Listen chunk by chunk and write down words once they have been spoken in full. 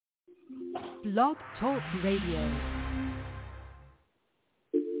Blog Talk Radio.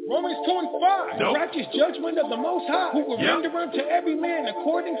 Romans 2:5, the righteous judgment of the Most High, who will render unto every man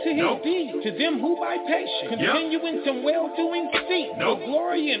according to his deed. To them who by patience continue in some well-doing seek for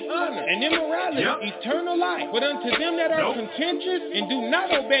glory and honor and immorality, eternal life. But unto them that are contentious and do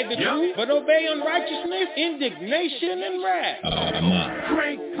not obey the truth, but obey unrighteousness, indignation, and wrath.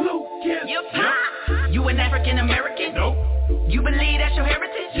 Frank Lucas. You an African American? Nope. You believe that's your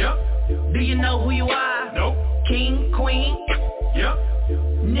heritage? Yep. Do you know who you are? Nope. King, queen? Yep.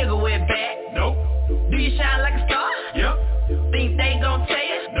 Nigga with back? Nope. Do you shine like a star? Yep. Think they gon' tell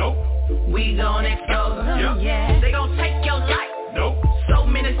you? Nope. We gon' expose them, yeah. They gon' take your life? Nope. So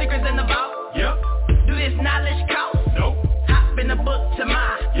many secrets in the vault? Yep. Do this knowledge cost? Nope. Hop in the book to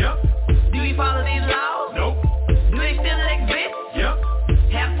mine? Yep. Do we follow these laws? Nope. Do they still exist? Yep.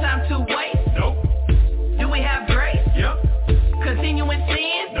 Have time to wait? Nope. Do we have grace? Yep. Continue in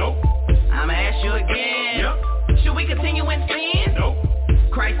sin? Nope. I'ma ask you again. Yep. Should we continue in sin? Nope.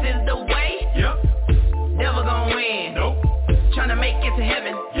 Christ is the way? Yep. Devil gon' win? Nope. Tryna make it to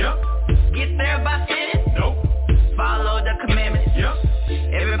heaven? Yep. Get there by sinning? Nope. Follow the commandments? Yep.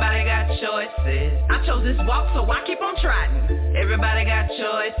 Everybody got choices. I chose this walk, so I keep on trying. Everybody got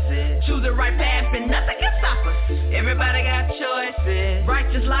choices. Choose the right path and nothing can stop us. Everybody got choices.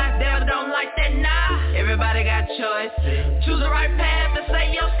 Righteous life, devil don't like that, nah. Everybody got choices. Choose the right path to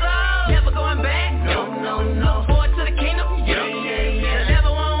save your soul. Never going back? No, no, no. Forward to the kingdom? Yeah, yeah, yeah. The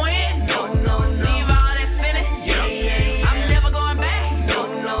devil won't win? No, no, no. Leave all that sinning? Yeah, yeah, yeah. I'm never going back? No,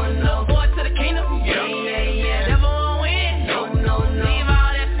 no, no. Forward to the kingdom? Yeah, yeah, yeah. The devil won't win? No, no, no. Leave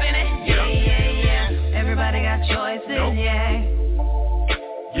all that sinning? Yeah, yeah, yeah. Everybody got choices, nope. Yeah.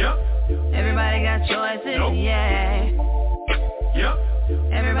 Yep. Everybody got choices, nope. Yeah. Yep.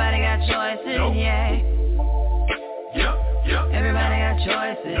 Everybody got choices, nope. Yeah. Yep. Yep. Everybody got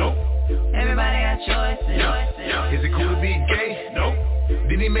choices. Nope. Everybody got choices. Yep. Is it cool to be gay? Nope.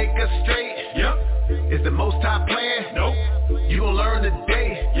 Did he make us straight? Yep. Is the Most High plan? Nope. You gon' learn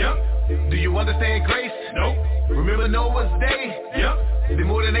today? Yep. Do you understand grace? Nope. Remember Noah's day? Yep. Did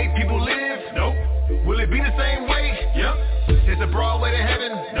more than 8 people live? Nope. Will it be the same way? Yep. Is a broad way to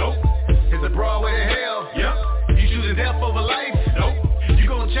heaven? Nope. Is a broad way to hell? Yep. You choosing death over life? Nope. You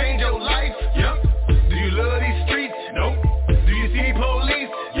gon' change your life? Yep. Do you love these streets? Nope. Do you see police?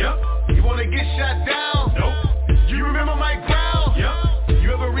 Yep. You wanna get shot down? Nope. You remember my ground? Yep.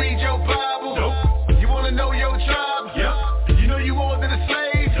 You ever read your Bible? Nope. You wanna know your tribe? Yep. You know you more than a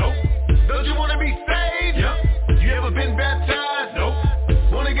slave? Nope. Don't you wanna be saved? Yep. You ever been baptized? Nope.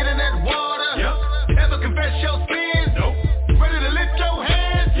 Wanna get in that water? Yep. Ever confess your sins? Nope. Ready to lift your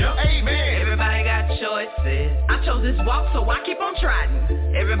hands? Yep. Amen. Everybody got choices. I chose this walk, so I keep on trying.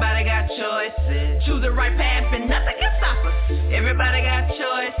 Everybody got choices. Choose the right path and nothing can stop us. Everybody got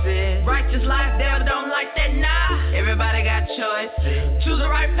choices. Righteous life, devil don't like that, nah. Everybody got choices. Choose the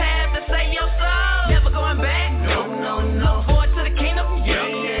right path to save your soul. Never going back? No, no, no. Forward to the kingdom? Yeah,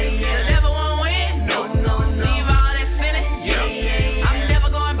 yeah, yeah. The devil won't win? No, no, no. Leave all that sinning? Yeah, yeah, yeah. I'm never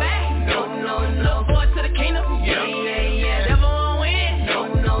going back? No, no, no. Forward to the kingdom? Yeah, yeah, yeah. The devil won't win? No,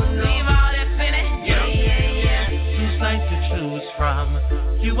 no, no. Leave all that sinning? Yeah, yeah, yeah. Who's like to choose from?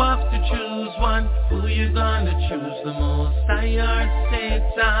 You have to choose one. Who you gonna choose the most? I or Satan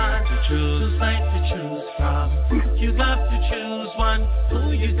to choose. Who's like to choose from? You have to choose one.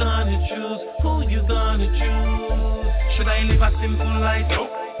 Who you gonna choose? Who you gonna choose? Should I live a simple life? Nope.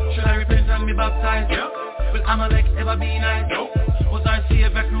 Should I repent and be baptized? Yep. Will Amalek ever be nice? Nope. Was our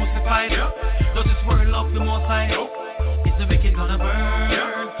Savior crucified? Yep. Does this world love the Most High? Nope. Is the wicked gonna burn?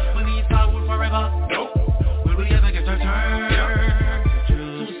 Yep. Will we rule forever? Nope. Will we ever get our turn? Yep.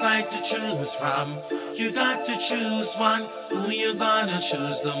 Like to choose from, you got to choose one. Who you gonna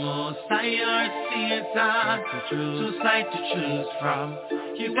choose the most? I or Satan to choose. Like to choose from,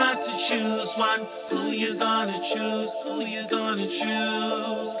 you got to choose one. Who you gonna choose? Who you gonna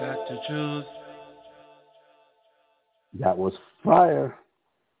choose? Got to choose. That was fire.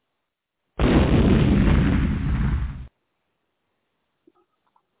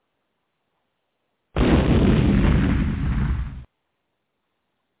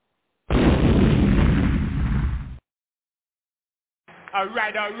 All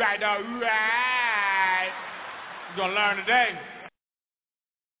right. We're gonna learn today.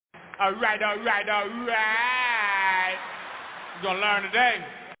 All right. We're gonna learn today.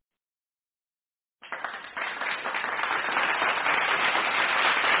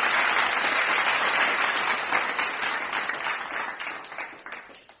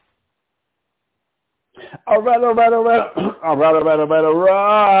 All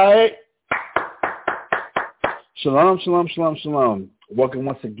right. Shalom. Welcome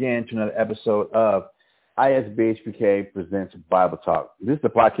once again to another episode of ISBHPK Presents Bible Talk. This is the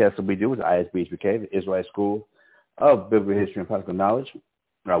podcast that we do with ISBHPK, the Israelite School of Biblical History and Practical Knowledge.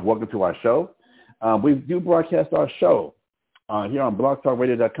 Welcome to our show. We do broadcast our show here on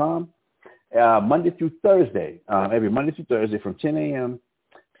blogtalkradio.com Monday through Thursday, every Monday through Thursday from 10 a.m.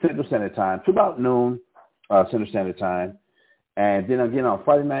 Central Standard Time to about noon Central Standard Time. And then again on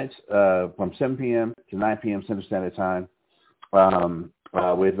Friday nights from 7 p.m. to 9 p.m. Central Standard Time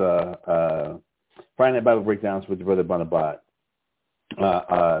with Friday Night Bible Breakdowns with the Brother Bonabad.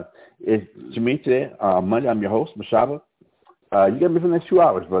 To me today, Monday, I'm your host, Mashaba. You got me for the next 2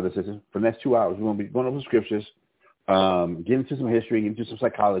 hours, brothers and sisters. For the next 2 hours, we're going to be going over the scriptures, get into some history, get into some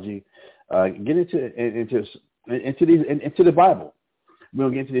psychology, get into the Bible. We're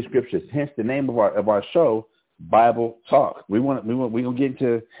going to get into these scriptures. Hence the name of our show, Bible Talk. We're going to get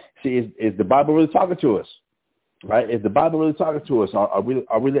into see is the Bible really talking to us, right? Is the Bible really talking to us? Are we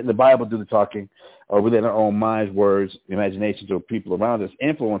letting the Bible do the talking, or are we letting our own minds, words, imaginations, or people around us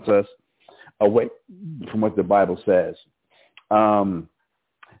influence us away from what the Bible says? So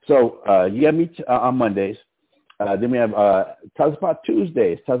you got me on Mondays. Then we have Tazapot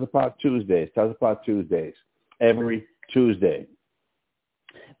Tuesdays every Tuesday.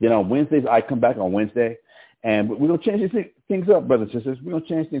 Then on Wednesdays, I come back on Wednesday, and we're going to change these things up, brothers and sisters. We're going to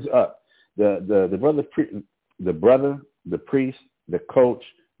change things up. The brother, the priest, the coach,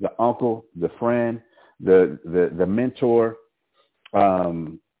 the uncle, the friend, the mentor,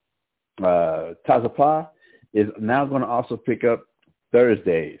 Tazapah is now going to also pick up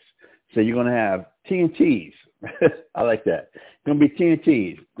Thursdays. So you're going to have TNTs. I like that. It's going to be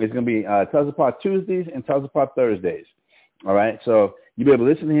TNTs. It's going to be Tazapah Tuesdays and Tazapah Thursdays. All right. So you'll be able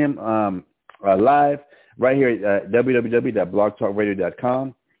to listen to him live right here at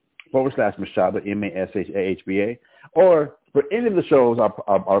www.blogtalkradio.com/Mashaba, Mashahba. Or for any of the shows,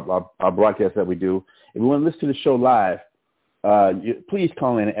 our broadcasts that we do, if you want to listen to the show live, please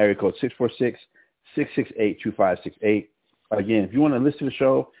call in at area code 646-668-2568. Again, if you want to listen to the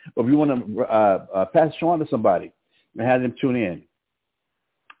show, or if you want to pass the show on to somebody and have them tune in,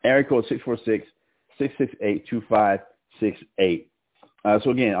 area code 646-668-2568.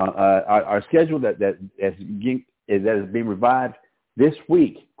 So again, our schedule that is being revived this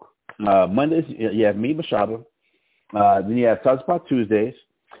week. Mondays, you have me, Mashaba. Then you have Tazapah Tuesdays.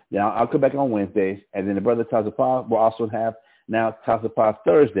 Then I'll come back on Wednesdays. And then the brother Tazapah will also have now Tazapah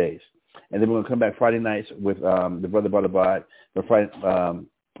Thursdays. And then we're going to come back Friday nights with the brother Bonabad, the Friday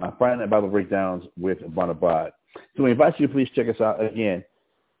Night Bible Breakdowns with Bonabad. So we invite you to please check us out again.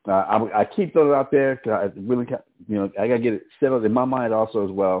 I keep throwing it out there because I really, I got to get it settled in my mind also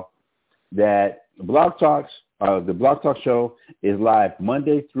as well that the Blog Talk show is live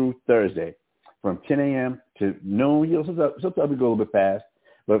Monday through Thursday from 10 a.m. to noon. Sometimes we go a little bit fast,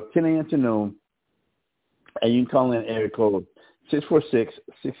 but 10 a.m. to noon. And you can call in area code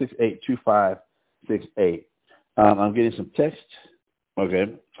 646-668-2568. I'm getting some text.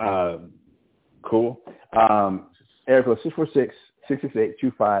 Okay. Cool. Area code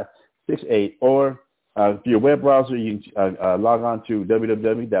 646-668-2568. Or through your web browser, you can log on to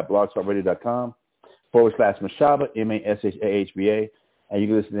www.blogtalkradio.com/Mashaba, Mashahba, and you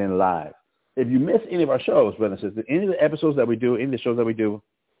can listen in live. If you miss any of our shows, brothers and sisters, any of the episodes that we do, any of the shows that we do,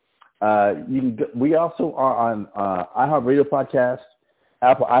 we also are on iHeartRadio Podcast,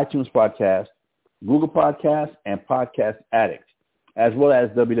 Apple iTunes Podcast, Google Podcast, and Podcast Addict, as well as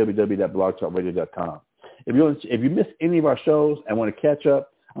www.blogtalkradio.com. If you miss any of our shows and want to catch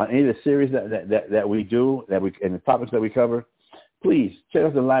up on any of the series that we do, and the topics that we cover, please check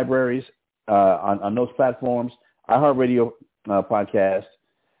out the libraries on those platforms: iHeartRadio Podcast,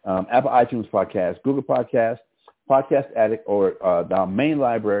 Apple iTunes Podcast, Google Podcast, Podcast Addict, or the main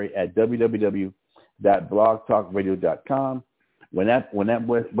library at www.blogtalkradio.com. When that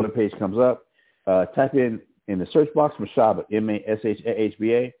web page comes up, type in the search box Mashaba,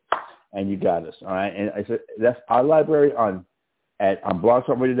 Mashahba, and you got us. All right, and that's our library on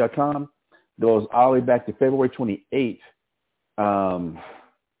blogtalkradio.com. Goes all the way back to February 28th,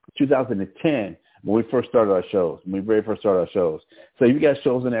 2010, when we first started our shows. So you got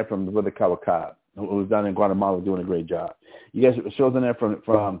shows in there from the brother Kawakab, who was down in Guatemala doing a great job. You guys shows in there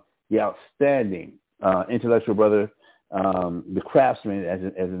from the outstanding intellectual brother, the craftsman, as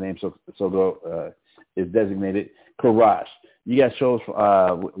the name is designated, Karash. You got shows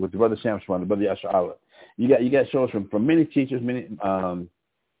with the brother Shamshwan, the brother Yashar Allah. You got shows from many teachers, many going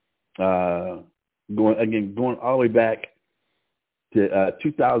all the way back to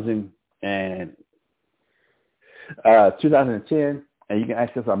 2010, and you can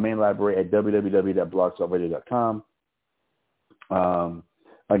access our main library at www.blogtalkradio.com.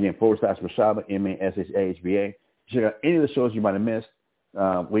 Again, /Mashahba, MASHAHBA. Check out any of the shows you might have missed.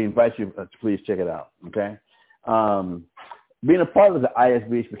 We invite you to please check it out, okay? Being a part of the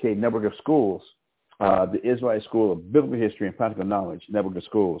ISBHPK network of schools, the Israelite School of Biblical History and Practical Knowledge network of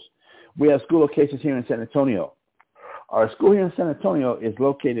schools, we have school locations here in San Antonio. Our school here in San Antonio is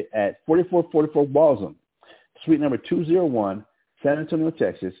located at 4444 Walsham, suite number 201, San Antonio,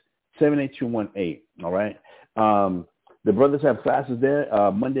 Texas, 78218, all right? The brothers have classes there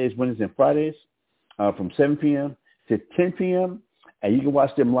Mondays, Wednesdays, and Fridays from 7 p.m. to 10 p.m., and you can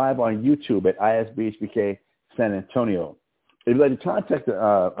watch them live on YouTube at ISBHPK San Antonio. If you'd like to contact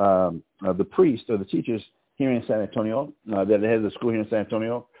the priest or the teachers here in San Antonio, that has the school here in San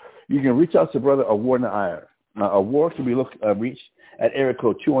Antonio, you can reach out to Brother Awar Nair. Awar can be reached at area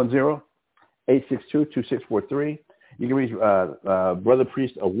code 210-862-2643. You can reach Brother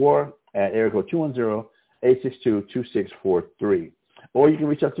Priest Awar at area code 210-862-2643. Or you can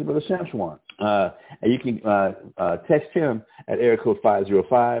reach out to Brother Shamswan. And you can text him at area code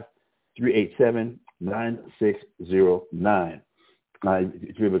 505-387-9609 to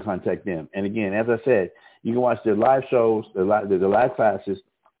be able to contact them. And again, as I said, you can watch their live shows, their live classes,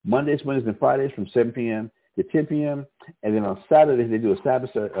 Mondays, Wednesdays, and Fridays from 7 p.m. to 10 p.m. And then on Saturdays, they do a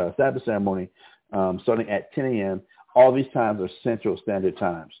Sabbath ceremony starting at 10 a.m. All these times are Central Standard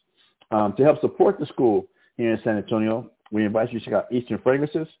Times. To help support the school here in San Antonio, we invite you to check out Eastern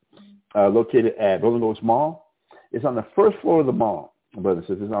Fragrances, located at Rolling Oaks Mall. It's on the first floor of the mall, brothers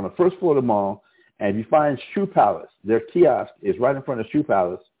and sisters. It's on the first floor of the mall. And if you find Shoe Palace, their kiosk is right in front of Shoe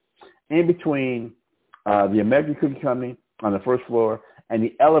Palace, in between the American Cookie Company on the first floor and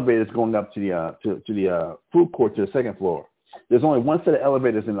the elevators going up to the food court to the second floor. There's only one set of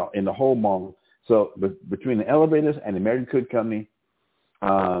elevators in the whole mall. So between the elevators and the American Cookie Company,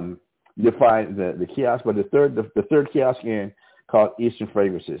 you'll find the kiosk. But the third kiosk in called Eastern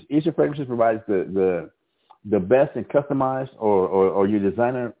Fragrances. Eastern Fragrances provides the best in customized or your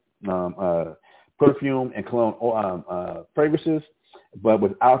designer perfume and cologne fragrances, but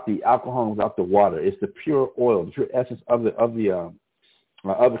without the alcohol and without the water. It's the pure oil, the pure essence of the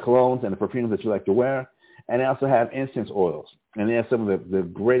colognes and the perfumes that you like to wear. And they also have incense oils. And they have some of the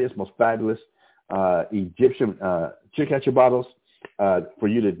greatest, most fabulous Egyptian chick-catcher bottles for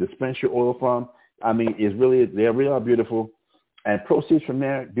you to dispense your oil from. I mean, they really are beautiful. And proceeds from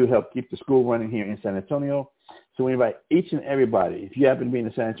there do help keep the school running here in San Antonio. So we invite each and everybody, if you happen to be in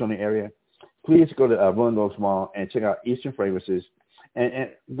the San Antonio area, please go to Rolling Oaks Mall and check out Eastern Fragrances and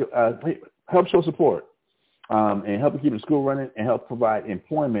help show support and help keep the school running and help provide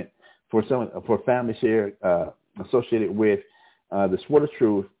employment for families here associated with the Sword of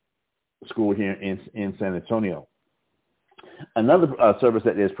Truth School here in San Antonio. Another service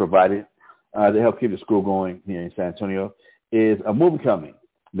that is provided to help keep the school going here in San Antonio is a moving company.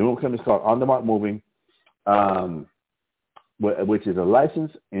 The moving company is called On the Mark Moving, which is a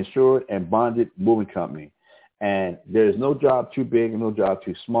licensed, insured, and bonded moving company. And there is no job too big and no job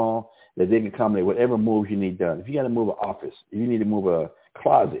too small that they can accommodate whatever moves you need done. If you got to move an office, if you need to move a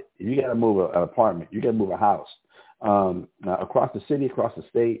closet, if you got to move an apartment, you got to move a house, across the city, across the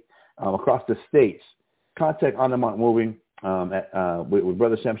state, across the states, contact On the Mark Moving with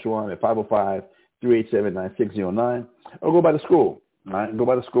Brother Shamswan at 505-387-9609, or go by the school. All right? Go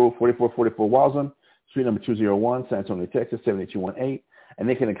by the school, 4444 Walsham, suite number 201, San Antonio, Texas, 78218, and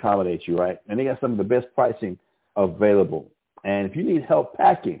they can accommodate you, right? And they got some of the best pricing available. And if you need help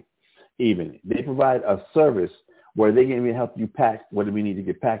packing, even, they provide a service where they can even help you pack whatever you need to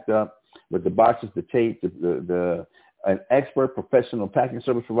get packed up with the boxes, the tape, an expert professional packing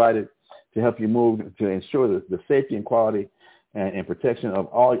service provided to help you move, to ensure the safety and quality and protection of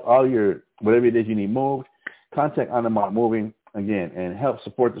all your, whatever it is you need moved. Contact On the Mark Moving, again, and help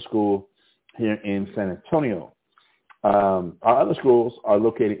support the school here in San Antonio. Our other schools are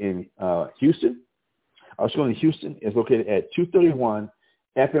located in Houston. Our school in Houston is located at 231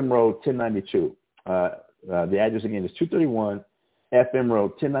 FM Road 1092. The address again is 231 FM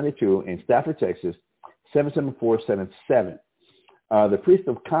Road 1092 in Stafford, Texas, 77477. The priest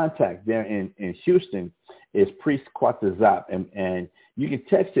of contact there in Houston is Priest Quatazap, and you can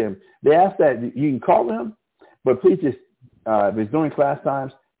text him. They ask that you can call him, but please just, if it's during class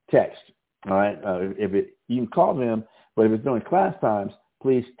times, text. All right, you can call him, but if it's during class times,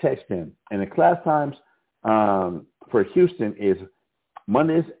 please text him. And the class times for Houston is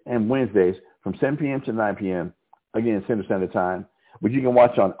Mondays and Wednesdays from 7 p.m. to 9 p.m. Again, Central Standard Time, which you can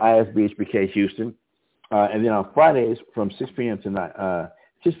watch on ISBHPK Houston. And then on Fridays from 6 p.m. to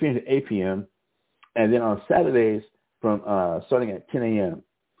 6 p.m. to 8 p.m. And then on Saturdays from starting at 10 a.m.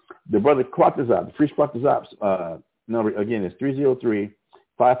 The brother Quatazap, the priest Quatazap's number again is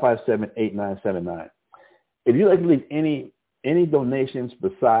 303-557-8979. If you'd like to leave any donations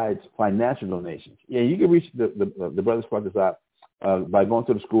besides financial donations, you can reach the Brothers Partizan by going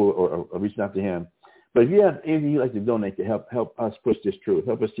to the school or reaching out to him. But if you have anything you'd like to donate to help us push this truth,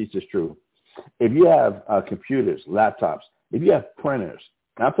 help us teach this truth, if you have computers, laptops, if you have printers,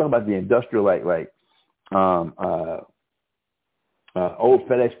 and I'm talking about the industrial like old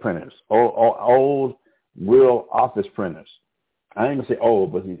FedEx printers, old real office printers. I ain't gonna say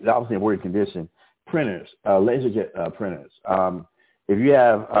old, but it's obviously in working condition. Printers, laserjet printers. If you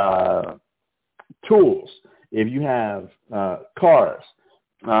have tools, if you have cars,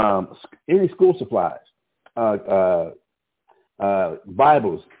 any school supplies,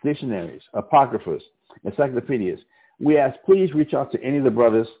 Bibles, dictionaries, apocryphas, encyclopedias, we ask please reach out to any of the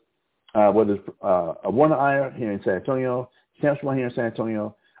brothers, whether it's Warner Iyer here in San Antonio, Samson here in San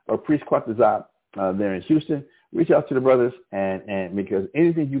Antonio, or Priest Quatazat there in Houston. Reach out to the brothers, and because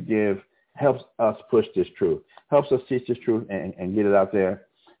anything you give helps us push this truth, helps us teach this truth and get it out there.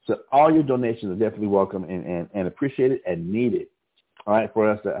 So all your donations are definitely welcome and appreciated and needed, all right, for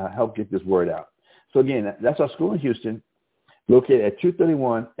us to help get this word out. So again, that's our school in Houston, located at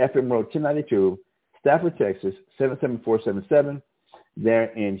 231 FM Road 1092, Stafford, Texas, 77477, there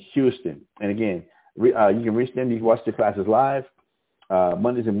in Houston. And again, you can reach them. You can watch the classes live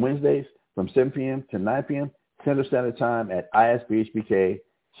Mondays and Wednesdays from 7 p.m. to 9 p.m. Central Standard Time at ISBHPK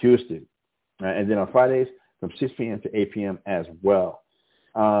Houston. And then on Fridays from 6 p.m. to 8 p.m. as well.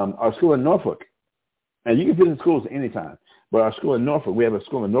 Our school in Norfolk, and you can visit schools anytime, but our school in Norfolk, we have a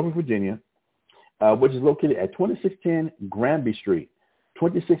school in Norfolk, Virginia, which is located at 2610 Granby Street.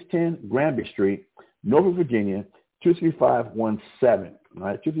 2610 Granby Street, Norfolk, Virginia, 23517. All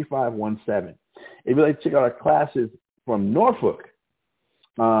right, 23517. If you'd like to check out our classes from Norfolk,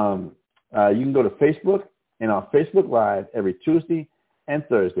 you can go to Facebook, and on Facebook Live every Tuesday and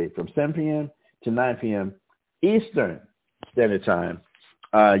Thursday from 7 p.m. to 9 p.m. Eastern Standard Time.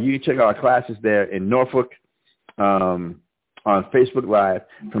 You can check out our classes there in Norfolk on Facebook Live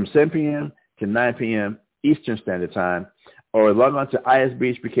from 7 p.m. to 9 p.m. Eastern Standard Time, or log on to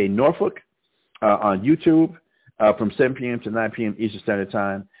ISBHPK Norfolk on YouTube from 7 p.m. to 9 p.m. Eastern Standard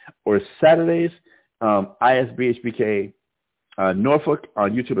Time, or Saturdays, ISBHPK Norfolk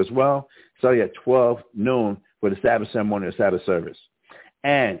on YouTube as well, starting at 12 noon for the Sabbath ceremony or Sabbath service.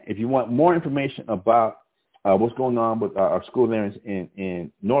 And if you want more information about what's going on with our school there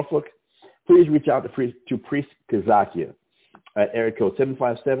in Norfolk, please reach out to Priest Kazakia at area code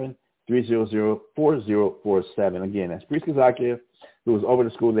 757-300-4047. Again, that's Priest Kazakia, who is over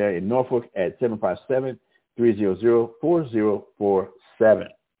the school there in Norfolk at 757-300-4047.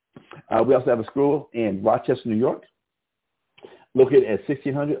 We also have a school in Rochester, New York, located at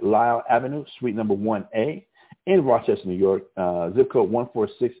 1600 Lyle Avenue, suite number 1A in Rochester, New York, zip code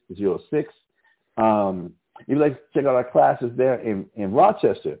 14606. If you'd like to check out our classes there in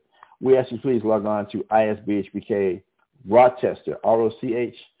Rochester, we ask you please log on to ISBHPK Rochester,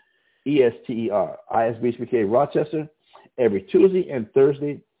 ROCHESTER, ISBHPK Rochester, every Tuesday and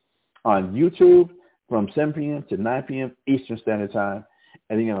Thursday on YouTube from 7 p.m. to 9 p.m. Eastern Standard Time.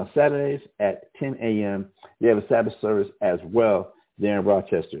 And then on Saturdays at 10 a.m., they have a Sabbath service as well there in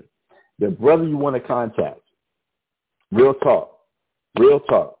Rochester. The brother you want to contact, real talk,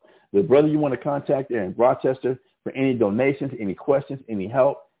 the brother you want to contact there in Rochester for any donations, any questions, any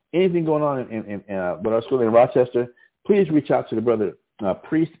help, anything going on in our school in Rochester, please reach out to the brother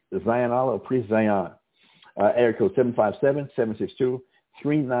Priest Zionala or Priest Zion, area code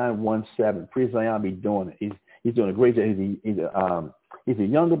 757-762-3917. Priest Zion be doing it. He's doing a great job. He's a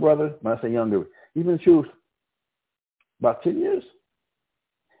younger brother. When I say younger, he's been in the truth about 10 years.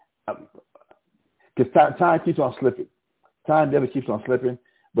 Because time keeps on slipping. Time never keeps on slipping.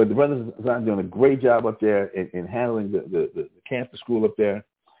 But the brothers are doing a great job up there in handling the camp, the school up there.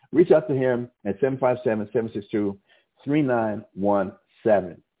 Reach out to him at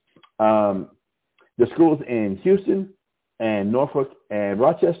 757-762-3917. The schools in Houston and Norfolk and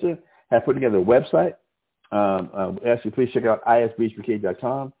Rochester have put together a website. Actually, please check out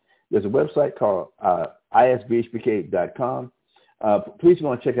isbhpk.com. There's a website called isbhpk.com. Please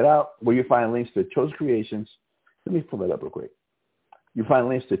go and check it out, where you find links to Chosen Creations. Let me pull that up real quick. You find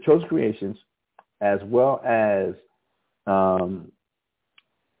links to Chosen Creations, as well as I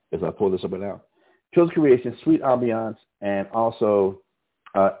pull this up right now, Chosen Creations, Sweet Ambiance, and also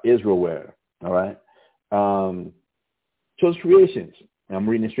Israelware. All right. Chosen Creations, I'm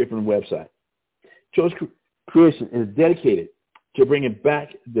reading it straight from the website. Chosen Creation is dedicated to bringing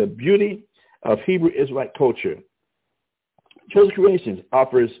back the beauty of Hebrew Israelite culture. Chosen Creations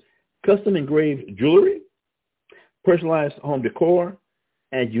offers custom engraved jewelry, personalized home decor,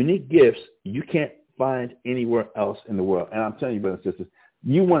 and unique gifts you can't find anywhere else in the world. And I'm telling you, brothers and sisters,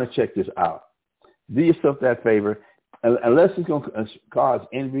 you want to check this out. Do yourself that favor, unless it's going to cause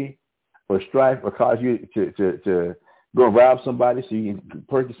envy or strife or cause you to go and rob somebody so you can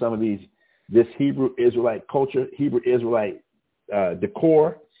purchase some of this Hebrew Israelite culture, Hebrew Israelite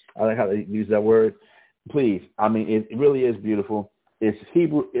decor. I like how they use that word. Please, I mean, it really is beautiful. It's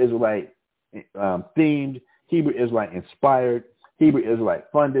Hebrew Israelite themed, Hebrew Israelite inspired, Hebrew Israelite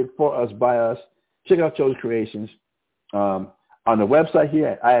funded, for us, by us. Check out Chosen Creations on the website here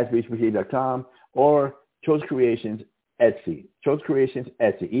at isbhpk.com or Chosen Creations Etsy. Chosen Creations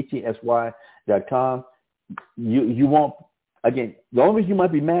Etsy, ETSY.com. You won't, again, the only reason you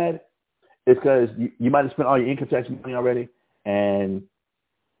might be mad is because you might have spent all your income tax money already and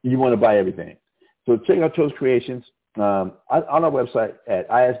you want to buy everything. So check out Chosen Creations on our website at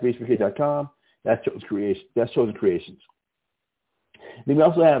isbhpk.com. That's Chosen Creations. Then we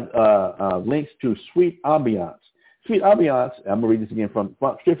also have links to Sweet Ambiance. Sweet Ambiance, I'm going to read this again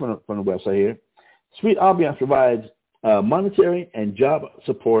straight from the website here. Sweet Ambiance provides monetary and job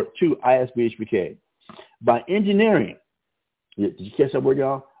support to ISBHPK by engineering. Did you catch that word,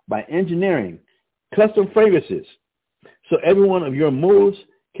 y'all? By engineering custom fragrances so every one of your moods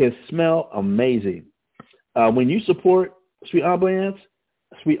can smell amazing. When you support Sweet Ambiance,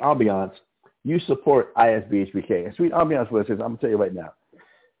 you support ISBHPK. And Sweet Ambiance, what it says, I'm going to tell you right now.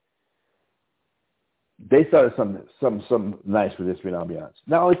 They started something nice with this Sweet Ambiance.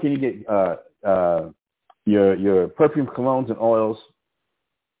 Not only can you get your perfume, colognes, and oils,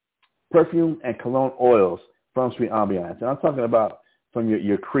 perfume and cologne oils from Sweet Ambiance. And I'm talking about from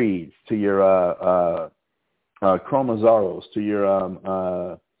your Creeds to your Chromazaros to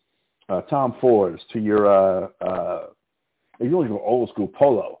your Tom Fords to your if you want to go old school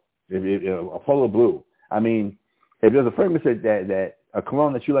Polo, a Polo Blue. I mean, if there's a fragrance that a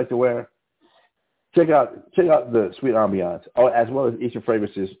cologne that you like to wear, check out the Sweet Ambiance, as well as Eastern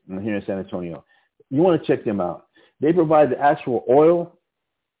Fragrances here in San Antonio. You want to check them out. They provide the actual oil,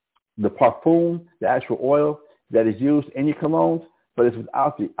 the parfum, the actual oil that is used in your colognes, but it's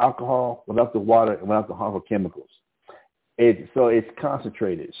without the alcohol, without the water, and without the harmful chemicals. So it's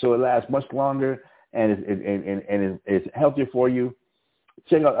concentrated, so it lasts much longer and it's healthier for you.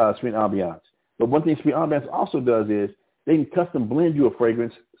 Check out Sweet Ambiance. But one thing Sweet Ambiance also does is they can custom blend you a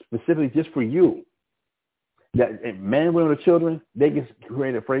fragrance specifically just for you. That men, women, or children, they can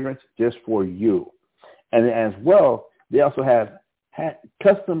create a fragrance just for you. And as well, they also have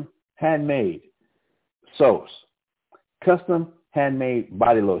custom handmade soaps, custom handmade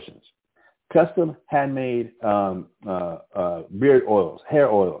body lotions, custom handmade beard oils, hair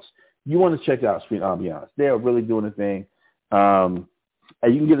oils. You want to check out Sweet Ambiance. They are really doing a thing. And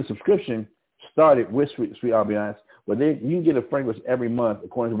you can get a subscription started with Sweet Ambiance, where you can get a fragrance every month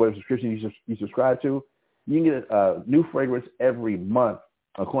according to whatever subscription you subscribe to. You can get a new fragrance every month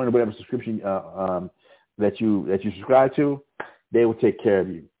according to whatever subscription that you subscribe to. They will take care of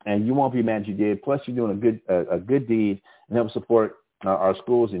you, and you won't be mad you did. Plus, you're doing a good deed and help support our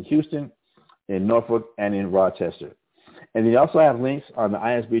schools in Houston, in Norfolk, and in Rochester. And they also have links on the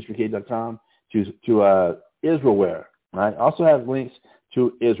isbhpk.com to Israelwear. Right? Also have links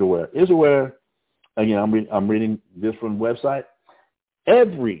to Israelwear. Israelwear, again, I'm reading this from the website.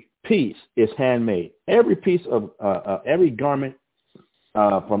 Every piece is handmade. Every piece of every garment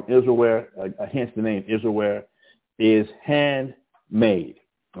from Israelwear, hence the name Israelwear, is handmade.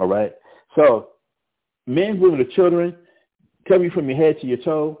 All right. So, men, women, and children, cover you from your head to your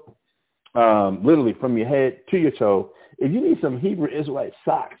toe, literally from your head to your toe. If you need some Hebrew Israelite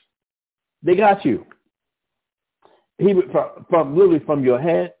socks, they got you. Literally from your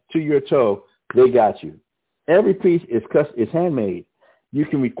head to your toe, they got you. Every piece is handmade. You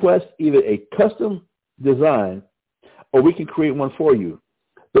can request either a custom design or we can create one for you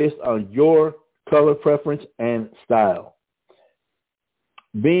based on your color preference and style.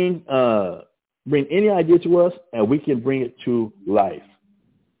 Bring any idea to us and we can bring it to life.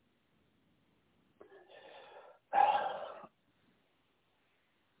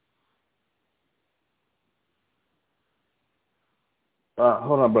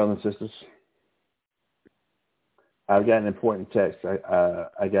 Hold on, brothers and sisters. I've got an important text.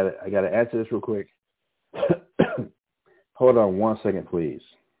 I gotta answer this real quick. Hold on 1 second, please.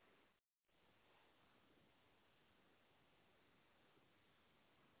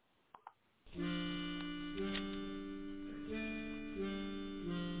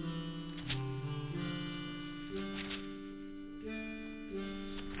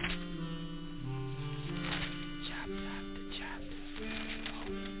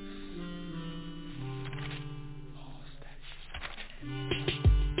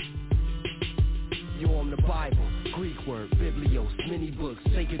 Greek word, biblios, many books,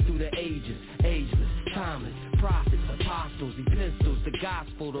 taken through the ages, ageless, timeless, prophets, apostles, epistles, the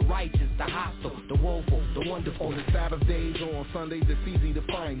gospel, the righteous, the hostile, the woeful, the wonderful. On the Sabbath days or on Sundays, it's easy to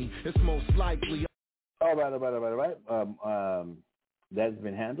find me. It's most likely. All right. That's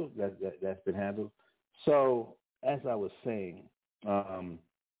been handled. That's been handled. So, as I was saying,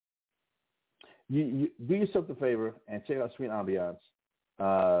 you do yourself the favor and check out Sweet Ambiance.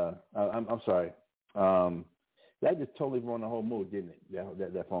 I'm sorry. That just totally ruined the whole mood, didn't it?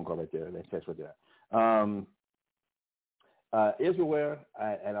 That phone call right there, that text right there. Israelwear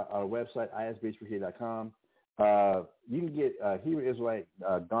at our website, isbhbrigade.com. You can get Hebrew Israelite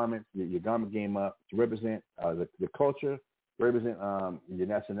garments, your garment game up to represent the culture, represent your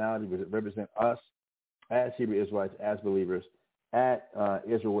nationality, represent us as Hebrew Israelites, as believers at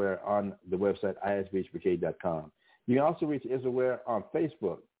Israelwear on the website, isbhbrigade.com. You can also reach Israelwear on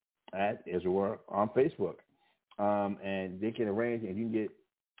Facebook at Israelwear on Facebook. And they can arrange, and you can get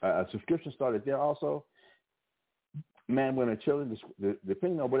a subscription started there also. Man, women, and children,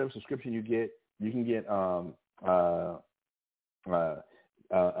 depending on whatever subscription you get, you can get a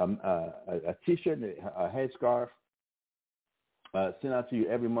T-shirt, a headscarf sent out to you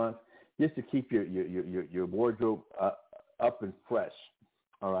every month, just to keep your wardrobe up and fresh.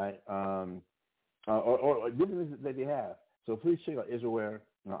 All right, or different things that they have. So please check out Israelwear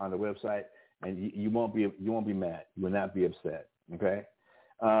on the website, and you won't be mad. You will not be upset. Okay.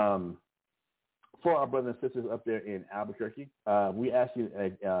 For our brothers and sisters up there in Albuquerque, we ask you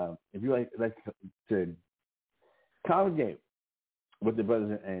if you like to congregate with the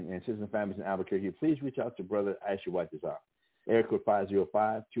brothers and sisters and families in Albuquerque, please reach out to Brother Aisha Whitezar. Area code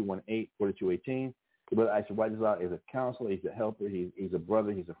 505-218-4218. Brother Aisha Whitezar is a counselor. He's a helper. He's a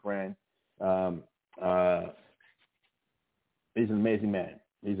brother. He's a friend. He's an amazing man.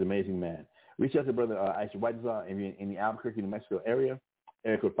 Reach out to Brother Aisha Whitezar in the Albuquerque, New Mexico area.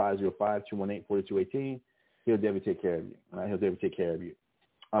 Area code 505-218-4218. He'll definitely take care of you. All right? He'll definitely take care of you.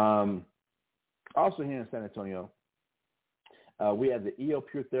 Also here in San Antonio, we have the EO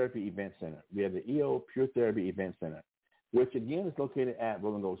Pure Therapy Event Center. Which again is located at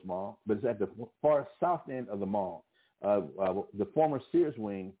Rolling Oaks Mall, but it's at the far south end of the mall. The former Sears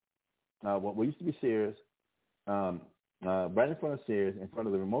wing, what used to be Sears, right in front of Sears, in front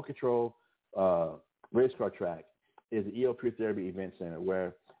of the remote control race car track, is the EO Pure Therapy Event Center,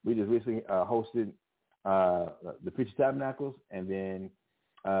 where we just recently hosted the Preacher Tabernacles, and then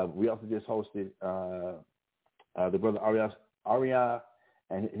we also just hosted the brother Aria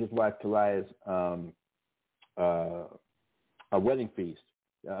and his wife Kalia's a wedding feast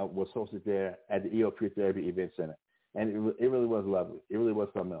was hosted there at the EO Pure Therapy Event Center. And it really was lovely. It really was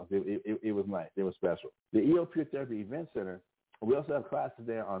something else. It was nice. It was special. The EO Pure Therapy Event Center, we also have classes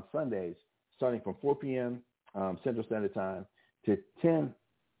there on Sundays starting from 4 p.m. Central Standard Time to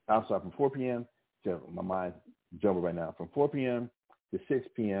from 4 p.m. to, my mind's jumbled right now, from 4 p.m. to 6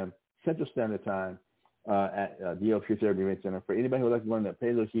 p.m. Central Standard Time at the EO Pure Therapy Event Center. For anybody who would like to learn the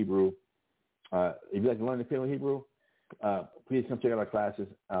Paleo Hebrew, if you'd like to learn the Paleo Hebrew, please come check out our classes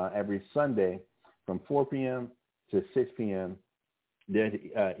every Sunday from 4 p.m. to 6 p.m. there at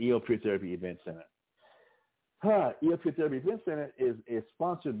the EO Pure Therapy Event Center. EO Pure Therapy Event Center is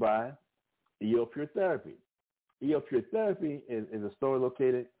sponsored by EO Pure Therapy. EO Pure Therapy is a store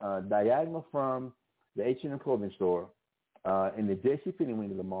located diagonal from the H&M clothing store in the J.C. Penney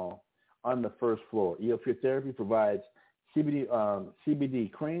wing of the mall on the first floor. EO Pure Therapy provides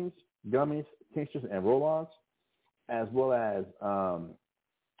CBD creams, gummies, tinctures, and roll-ons, as well as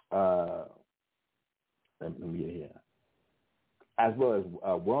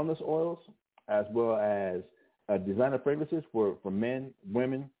wellness oils, as well as designer fragrances for men,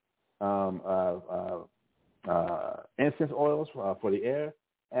 women, incense oils for the air,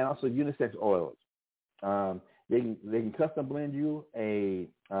 and also unisex oils. They can custom blend you a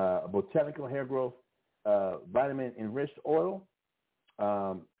botanical hair growth vitamin enriched oil,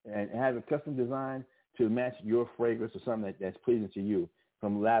 and have a custom design to match your fragrance or something that's pleasing to you,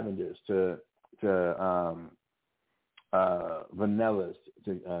 from lavenders to vanillas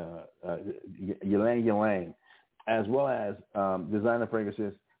to ylang, as well as designer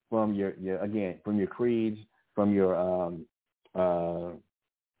fragrances from your Creeds, from your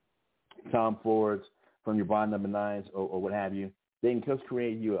Tom Fords, from your Bond No. 9s, or what have you. They can just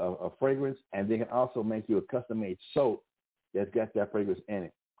create you a fragrance, and they can also make you a custom-made soap that's got that fragrance in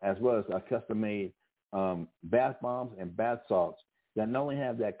it, as well as a custom-made bath bombs and bath salts that not only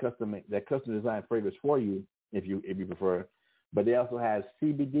have that custom designed fragrance for you, if you prefer, but they also have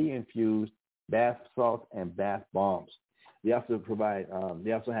CBD infused bath salts and bath bombs. They also provide.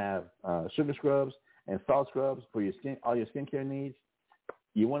 They also have sugar scrubs, and salt scrubs for your skin, all your skincare needs,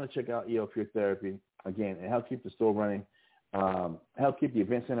 you want to check out EO Pure Therapy. Again, it helps keep the store running, help keep the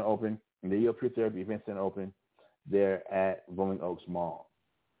event center open, and the EO Pure Therapy event center open there at Rolling Oaks Mall.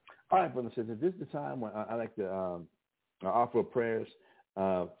 All right, brothers and sisters, this is the time when I like to offer prayers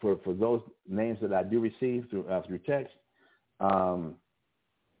for those names that I do receive through text.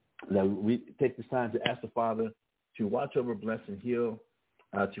 That we take this time to ask the Father to watch over, bless, and heal,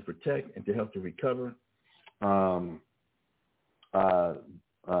 to protect, and to help to recover. The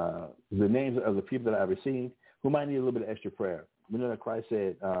names of the people that I received who might need a little bit of extra prayer. We know that Christ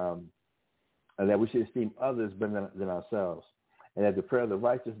said that we should esteem others better than ourselves, and that the prayer of the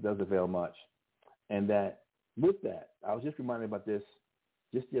righteous does avail much. And that with that, I was just reminded about this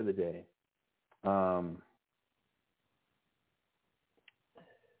just the other day.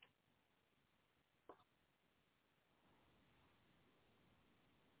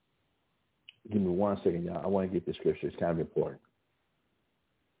 Give me 1 second, y'all. I want to get the scripture. It's kind of important.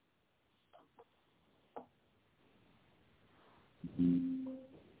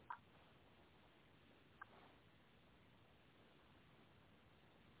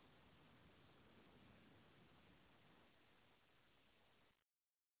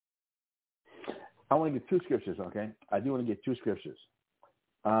 I want to get 2 scriptures, okay? I do want to get 2 scriptures.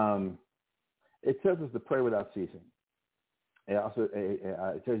 It tells us to pray without ceasing. It also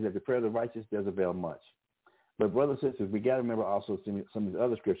it tells you that the prayer of the righteous does avail much. But brothers and sisters, we got to remember also some of the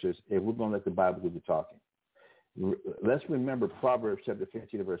other scriptures if we're going to let the Bible do the talking. Let's remember Proverbs chapter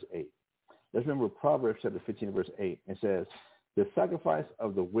 15 verse 8. Let's remember Proverbs chapter 15 verse 8. It says, the sacrifice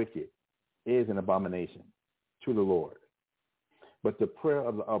of the wicked is an abomination to the Lord, but the prayer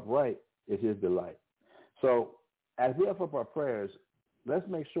of the upright is his delight. So as we offer up our prayers, let's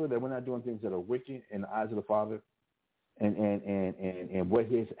make sure that we're not doing things that are wicked in the eyes of the Father and what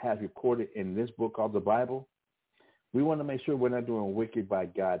he has recorded in this book called the Bible. We want to make sure we're not doing wicked by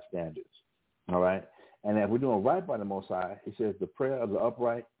God's standards, all right? And if we're doing right by the Most High, he says the prayer of the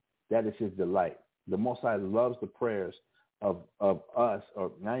upright, that is his delight. The Most High loves the prayers of us,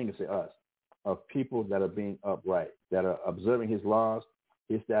 or not even say us, of people that are being upright, that are observing his laws,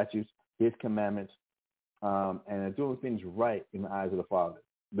 his statutes, his commandments, and are doing things right in the eyes of the Father.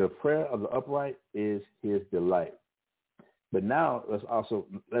 The prayer of the upright is his delight. But now let's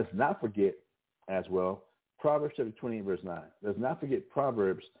not forget as well Proverbs chapter 28 verse 9. Let's not forget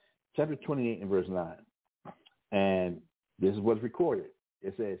Proverbs chapter 28 and verse 9. And this is what's recorded.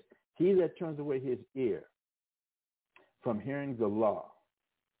 It says, he that turns away his ear from hearing the law,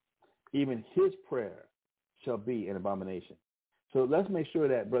 even his prayer shall be an abomination. So let's make sure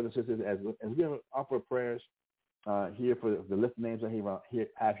that, brothers and sisters, as we offer prayers here for the list of names I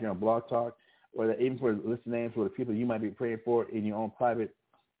have here on Blog Talk, or that even for the list of names for the people you might be praying for in your own private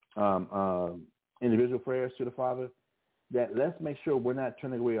individual prayers to the Father, that let's make sure we're not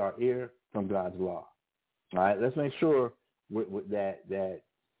turning away our ear from God's law. All right, let's make sure that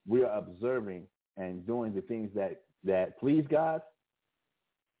we are observing and doing the things that please God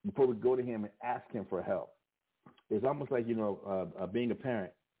before we go to him and ask him for help. It's almost like, being a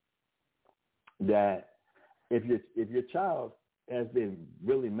parent, that if your child has been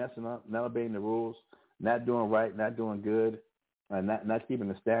really messing up, not obeying the rules, not doing right, not doing good, not keeping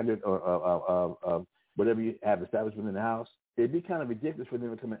the standard of whatever you have established within the house, it'd be kind of ridiculous for them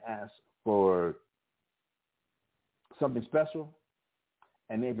to come and ask for something special,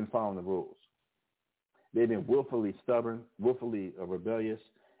 and they've been following the rules. They've been willfully stubborn, willfully rebellious,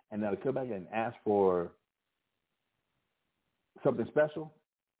 and now to come back and ask for something special,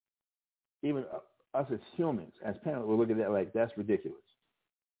 even us as humans, as parents, we'll look at that like, that's ridiculous.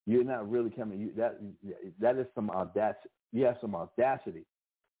 You're not really coming. That is some audacity. You have some audacity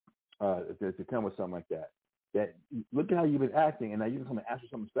to come with something like that. That look at how you've been acting, and now you can come and ask for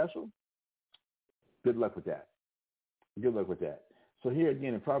something special. Good luck with that. Good luck with that. So here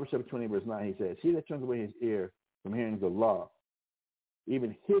again in Proverbs chapter 20 verse 9, he says, he that turns away his ear from hearing the law,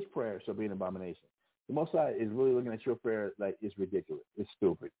 even his prayer shall be an abomination. The Most High is really looking at your prayer like it's ridiculous. It's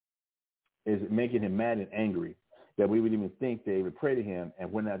stupid. It's making him mad and angry that we would even think they would pray to him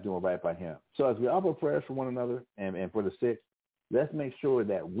and we're not doing right by him. So as we offer prayers for one another and for the sick, let's make sure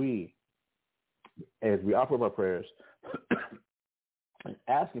that we, as we offer our prayers,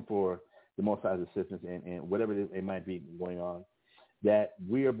 asking for the Most High's assistance and whatever it might be going on, that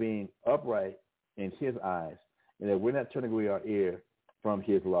we are being upright in his eyes and that we're not turning away our ear from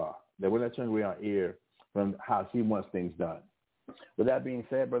his law, that we're not turning away our ear from how he wants things done. With that being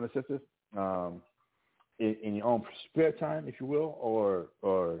said, brothers and sisters, in your own spare time, if you will, or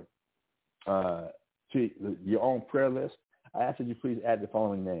to your own prayer list, I ask that you please add the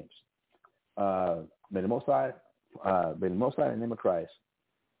following names. May the Most High, in the name of Christ,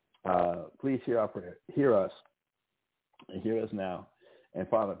 please hear our prayer. Hear us, and hear us now. And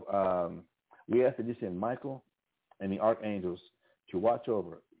Father, we ask that you send Michael and the archangels to watch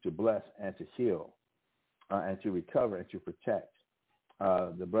over, to bless, and to heal, and to recover and to protect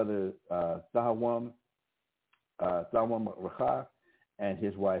the brother Thahawam Racha and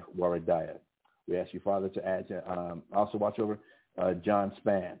his wife Waradiah. We ask you, Father, to add to also watch over John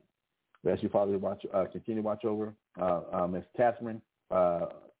Spann. We ask you, Father, to continue to watch over Miss Catherine,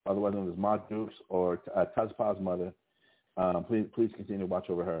 otherwise known as Ma Dukes, or Tazpa's mother. Please continue to watch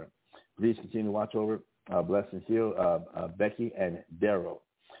over her. Please continue to watch over, bless and heal Becky and Daryl.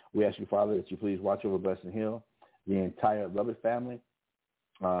 We ask you, Father, that you please watch over, bless and heal the entire Lovett family,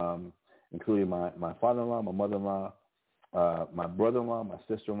 including my father-in-law, my mother-in-law, my brother-in-law, my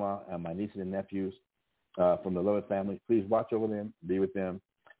sister-in-law, and my nieces and nephews from the Lovett family. Please watch over them, be with them,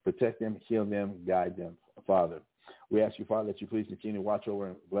 protect them, heal them, guide them, Father. We ask you, Father, that you please continue to watch over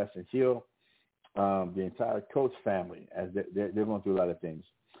and bless and heal the entire Coates family, as they're going through a lot of things.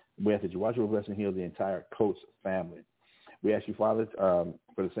 We ask that you watch over, bless and heal the entire Coates family. We ask you, Father, for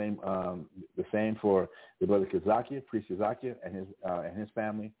the same for the brother Kazakia, priest Kazakia, and his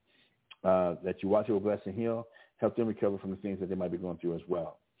family, that you watch over, bless and heal, help them recover from the things that they might be going through as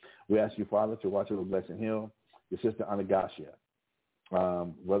well. We ask you, Father, to watch over, bless and heal the sister Anagashia.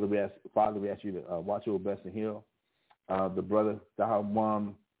 Father, we ask you to watch over, bless and heal the brother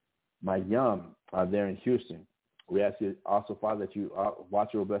Dahawam Mayum there in Houston. We ask you also, Father, that you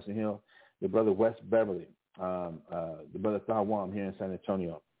watch over, bless and heal the brother West Beverly, the brother Thawam here in San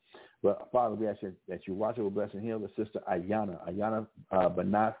Antonio. But Father, we ask you that you watch over, bless and heal the sister Ayana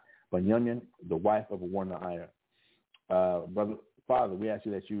Banat Banyunyan, the wife of a Warner Iyer. Brother, Father, we ask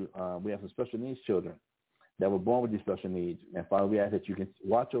you that we have some special needs children that were born with these special needs. And Father, we ask that you can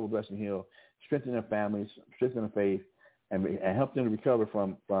watch over, bless and heal, strengthen their families, strengthen their faith, and help them to recover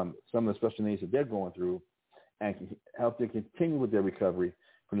from some of the special needs that they're going through, and help them continue with their recovery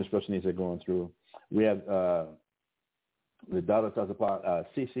from the special needs they're going through. We have the daughter of Tazapa,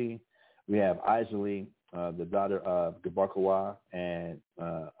 Sisi. We have Aisley, the daughter of Gabarkawa and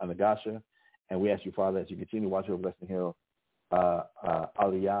Anagasha. And we ask you, Father, that you continue to watch over, bless and heal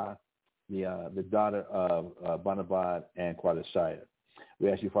Aliyah, the daughter of Banabad and Quadashaya.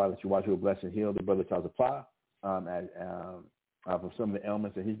 We ask you, Father, that you watch over, bless and heal the brother Tazapa from some of the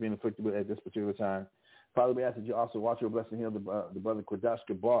ailments that he's being afflicted with at this particular time. Father, we ask that you also watch over, bless and heal the brother Quadash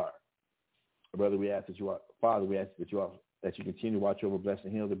Gabar. Brother, we ask that you continue to watch over, bless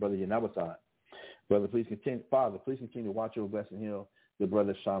and heal the brother Yanabatan. Brother, please continue to watch over, bless and heal the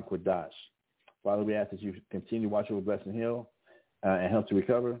brother Sham Quadash. Father, we ask that you continue to watch over, bless and heal and help to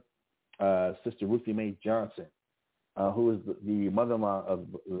recover Sister Ruthie Mae Johnson, who is the mother-in-law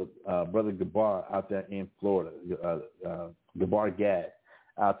of Brother Gabar out there in Florida, Gabar Gad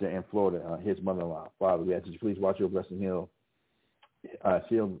out there in Florida, his mother-in-law. Father, we ask that you please watch over, bless and heal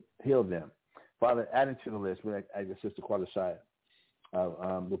them. Father, adding to the list, we add your sister Quadashaya,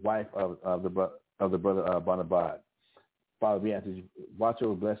 the wife of the brother Banabad. Father, we ask that you watch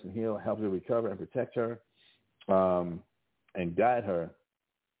over, bless and heal, help her recover and protect her, and guide her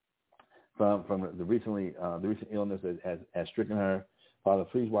from the recent illness that has stricken her. Father,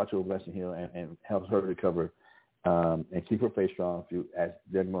 please watch over, bless and heal, and help her recover, and keep her faith strong as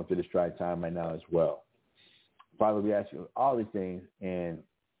they're going through this trying time right now as well. Father, we ask you all these things in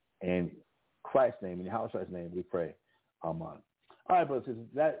Christ's name, in Yahweh's name, we pray. Amen. All right, brothers and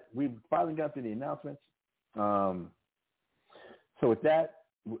sisters, that we've finally got through the announcements. So with that,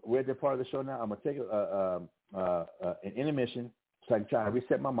 we're at the part of the show now. I'm going to take an intermission so I can try to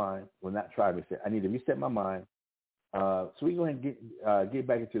reset my mind. Well, not try to reset. I need to reset my mind. So we go ahead and get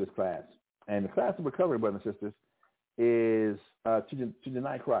back into this class. And the class that we're covering, brothers and sisters, is to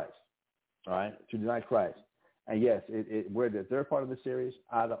deny Christ. All right, to deny Christ. And yes, we're the third part of the series.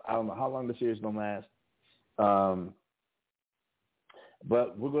 I don't know how long the series is going to last,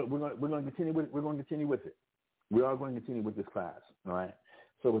 but we're going to continue with it. We are going to continue with this class. All right.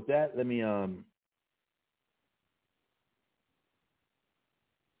 So with that, let me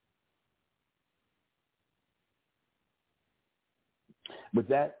With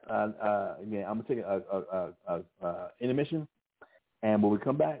that, again, I'm going to take an intermission, and when we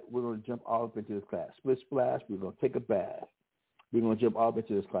come back, we're going to jump all up into this class. Split splash, we're going to take a bath. We're going to jump all up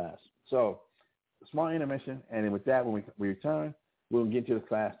into this class. So, small intermission, and then with that, when we return, we'll get into the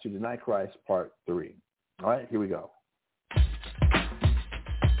class To Deny Christ, Part 3. All right, here we go.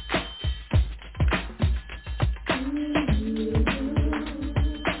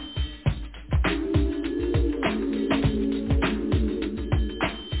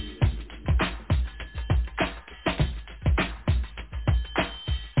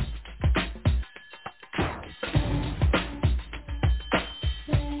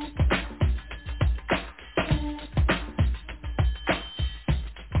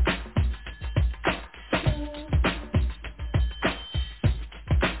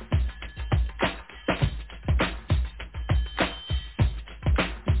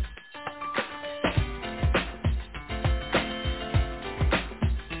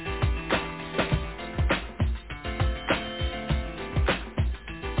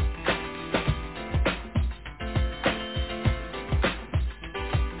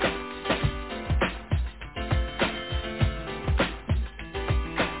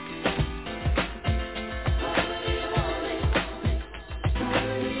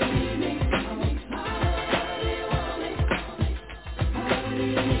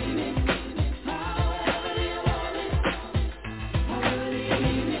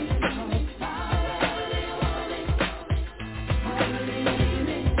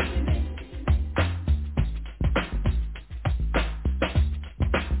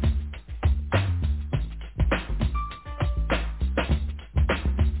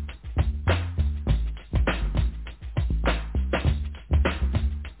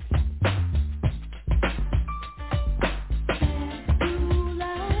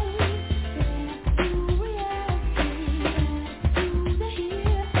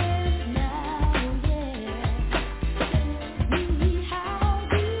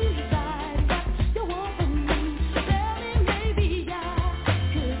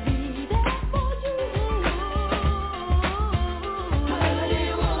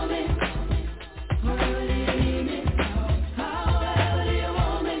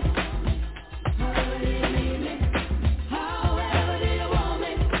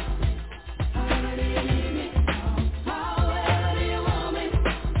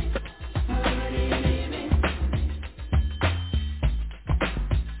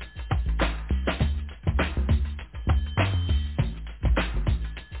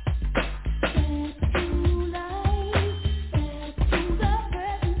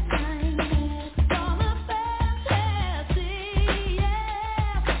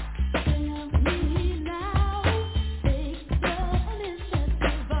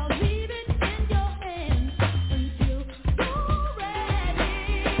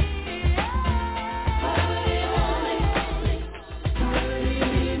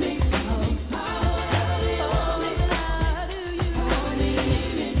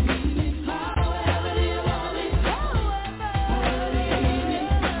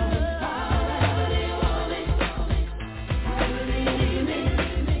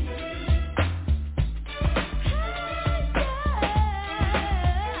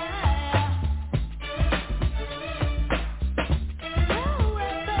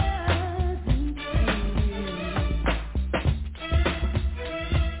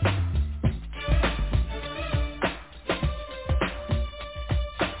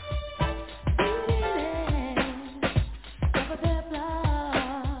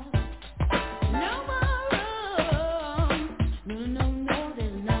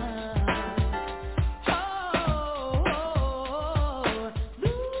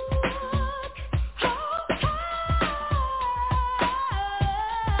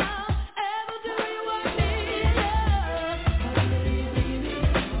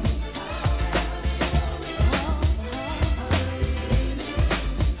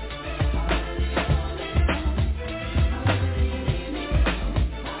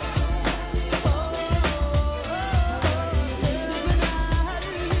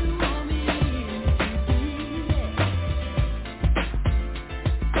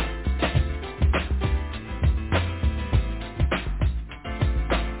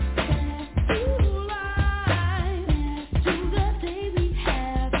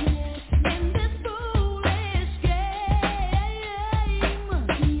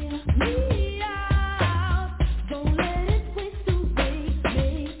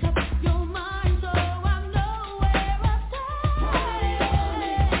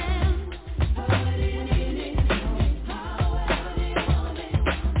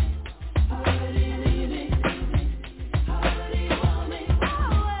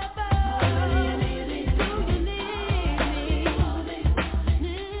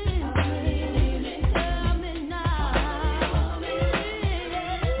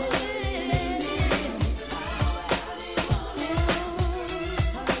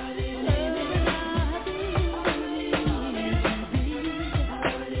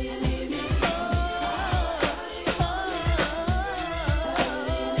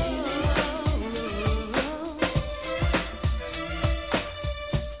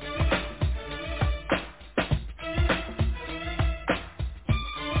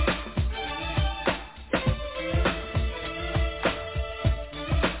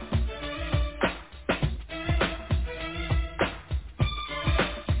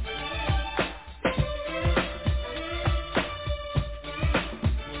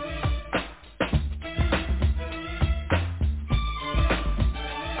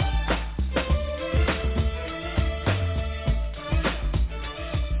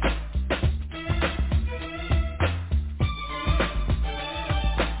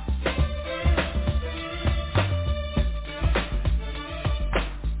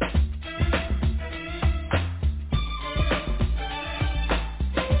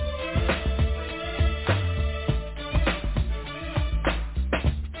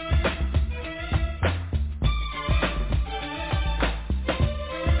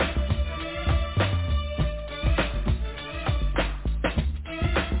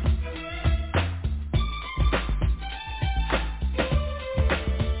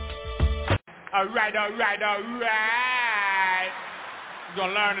 All right. You're going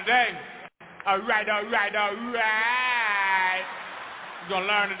to learn today. All right. You're going to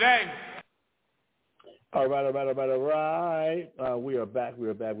learn today. All right. We are back.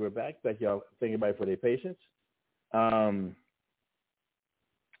 Thank y'all. Thank everybody for their patience. All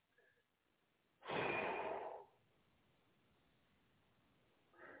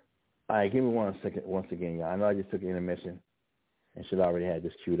right, give me 1 second once again, y'all. I know I just took an intermission and should already have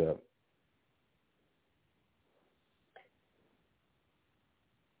this queued up.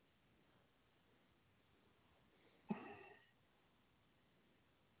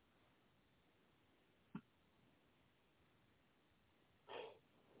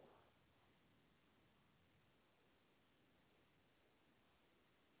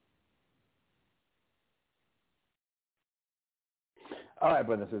 All right,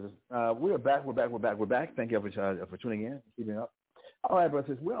 brothers and sisters. We're back. Thank you for tuning in, keeping up. All right, brothers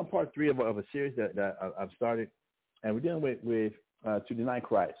and sisters. We're on part 3 of a series that I've started, and we're dealing with to deny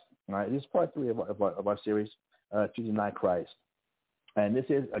Christ. All right, this is part 3 of our series, to deny Christ. And this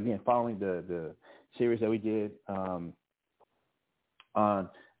is, again, following the series that we did on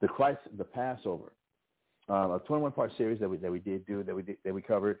the Christ, the Passover, a 21-part series that we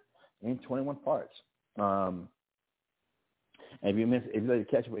covered in 21 parts. And if you'd like to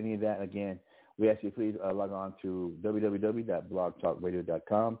catch up with any of that, again, we ask you please log on to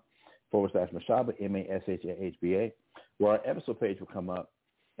www.blogtalkradio.com/Mashahba, Mashahba, where our episode page will come up.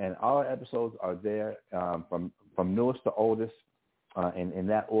 And all our episodes are there from newest to oldest in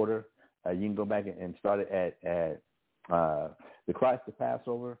that order. You can go back and start it at the Christ, the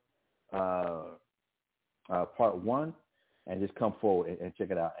Passover, part 1, and just come forward and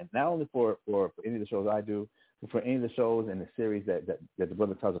check it out. And not only for any of the shows I do, but for any of the shows in the series that the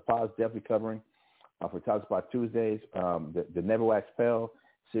brother Tazapah is definitely covering, for Tazapah Tuesdays, the Never Wax Pale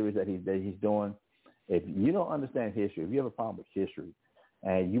series that he's doing. If you don't understand history, if you have a problem with history,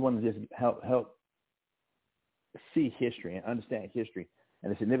 and you want to just help see history and understand history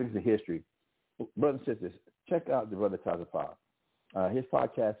and the significance of history, brothers and sisters, check out the brother Tazapah. His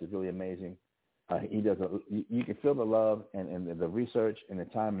podcast is really amazing. He does. You can feel the love and the research and the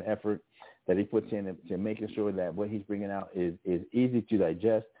time and effort that he puts in to making sure that what he's bringing out is easy to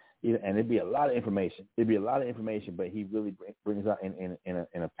digest. And it'd be a lot of information. But he really brings out in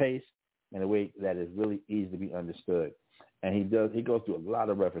a pace and a way that is really easy to be understood. And he goes through a lot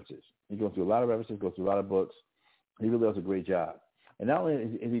of references. Goes through a lot of books. He really does a great job. And not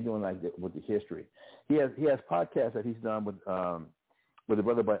only is he doing like with the history, he has podcasts that he's done with the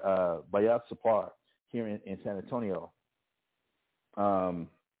brother Bayat Sapar here in San Antonio. Bayat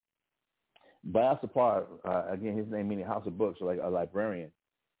Sapar, again, his name meaning House of Books, or like a librarian.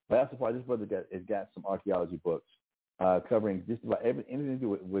 Bayat Sapar, this brother has got some archaeology books covering just about anything to do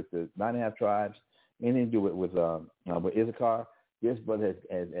with the 9.5 tribes, anything to do with Issachar. This brother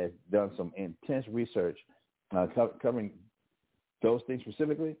has done some intense research covering those things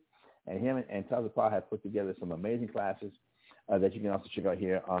specifically, and him and Tazapah have put together some amazing classes that you can also check out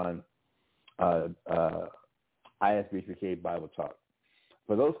here on ISBHPK Bible Talk.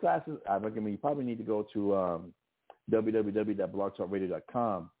 For those classes, I recommend you probably need to go to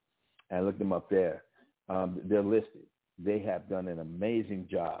www.blogtalkradio.com and look them up there. They're listed. They have done an amazing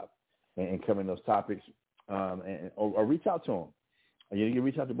job in covering those topics, or reach out to them. You can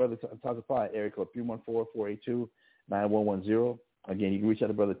reach out to Brother Tazapah at area code 314-482-9110. Again, you can reach out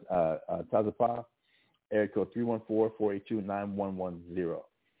to Brother Tazapah, area code 314-482-9110.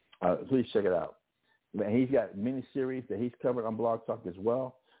 Please check it out. And he's got many series that he's covered on Blog Talk as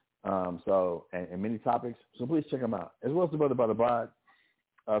well, and many topics. So please check them out, as well as the Brother Badabad.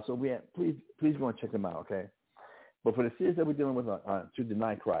 Please go and check them out, okay? But for the series that we're dealing with to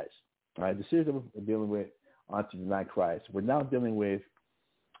deny Christ, all right, the series that we're dealing with on to deny Christ, we're now dealing with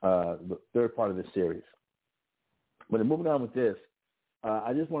the third part of the series. But moving on with this,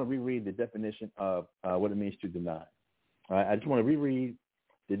 I just want to reread the definition of what it means to deny. All right, I just want to reread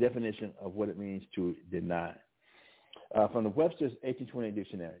the definition of what it means to deny. From the Webster's 1828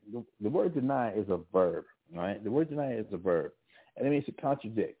 dictionary, the word deny is a verb. All right, the word deny is a verb, and it means to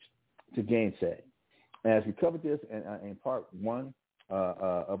contradict, to gainsay. And as we covered this in part 1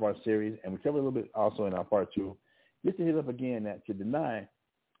 of our series, and we covered a little bit also in our part 2, just to hit up again that to deny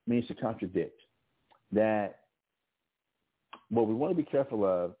means to contradict. That what we want to be careful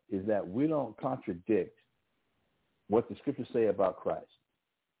of is that we don't contradict what the scriptures say about Christ.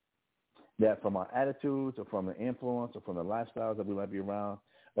 That from our attitudes or from the influence or from the lifestyles that we might be around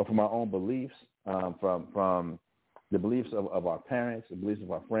or from our own beliefs, from the beliefs of our parents, the beliefs of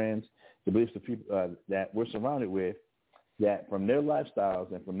our friends, the beliefs of people that we're surrounded with, that from their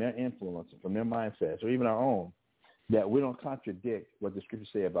lifestyles and from their influence and from their mindsets, or even our own, that we don't contradict what the scriptures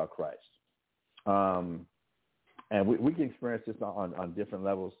say about Christ. And we can experience this on different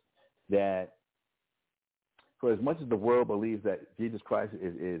levels, that for as much as the world believes that Jesus Christ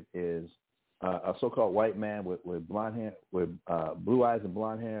is a so-called white man with blonde hair, with blue eyes and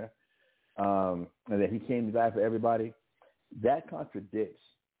blonde hair, and that he came to die for everybody, that contradicts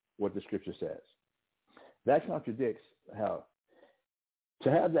what the scripture says. That contradicts how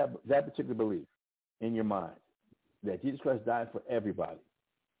to have that particular belief in your mind that Jesus Christ died for everybody.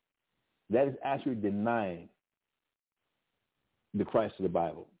 That is actually denying the Christ of the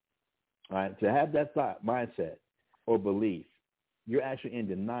Bible. All right? To have that thought, mindset, or belief, you're actually in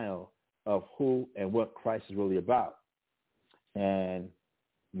denial of who and what Christ is really about. And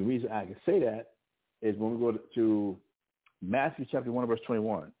the reason I can say that is when we go to Matthew chapter 1, verse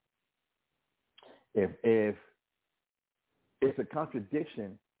 21. If it's a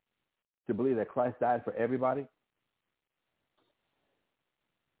contradiction to believe that Christ died for everybody,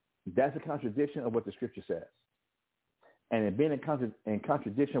 that's a contradiction of what the scripture says. And in being in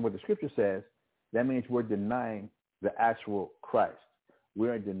contradiction of what the scripture says, that means we're denying the actual Christ.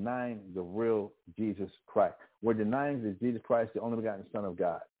 We're denying the real Jesus Christ. We're denying that Jesus Christ, the only begotten Son of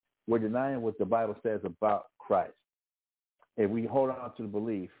God. We're denying what the Bible says about Christ. If we hold on to the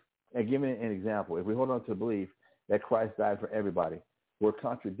belief, and give me an example, if we hold on to the belief that Christ died for everybody, we're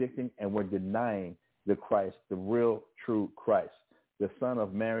contradicting and we're denying the Christ, the real, true Christ, the son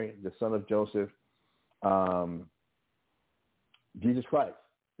of Mary, the son of Joseph, Jesus Christ,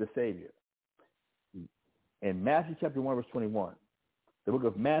 the Savior. In Matthew chapter 1, verse 21, the book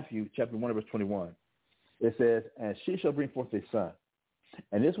of Matthew chapter 1, verse 21, it says, "And she shall bring forth a son."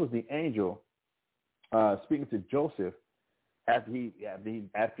 And this was the angel speaking to Joseph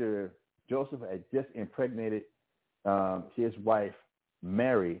after Joseph had just impregnated his wife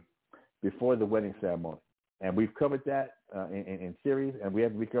Mary before the wedding ceremony. And we've covered that in series, and we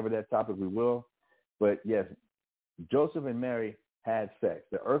have to recover that topic, we will. But yes, Joseph and Mary had sex.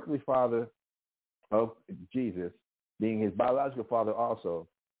 The earthly father of Jesus, being his biological father also,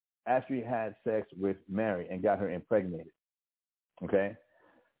 actually had sex with Mary and got her impregnated. Okay?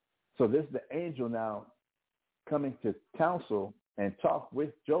 So this is the angel now coming to counsel and talk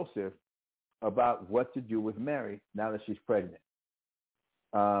with Joseph about what to do with Mary now that she's pregnant.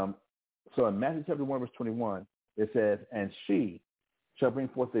 So in Matthew chapter 1, verse 21, it says, "And she shall bring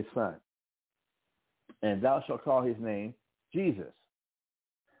forth a son, and thou shalt call his name Jesus,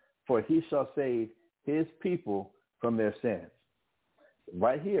 for he shall save his people from their sins."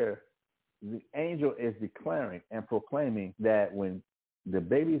 Right here, the angel is declaring and proclaiming that when the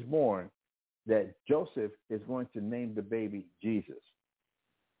baby is born, that Joseph is going to name the baby Jesus.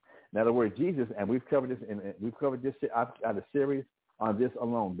 Now, the word Jesus, and we've covered this out of series on this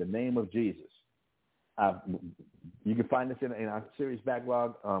alone, the name of Jesus. You can find this in our series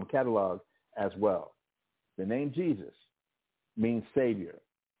backlog catalog as well. The name Jesus means Savior,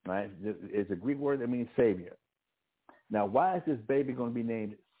 right? It's a Greek word that means Savior. Now, why is this baby going to be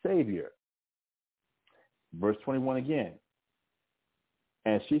named Savior? Verse 21 again.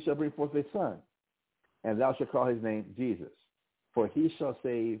 "And she shall bring forth a son, and thou shalt call his name Jesus, for he shall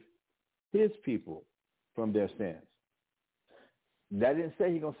save his people from their sins." That didn't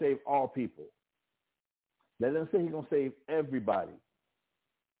say he's going to save all people. That doesn't say he's going to save everybody.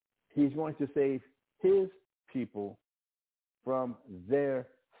 He's going to save his people from their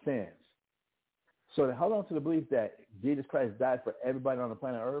sins. So to hold on to the belief that Jesus Christ died for everybody on the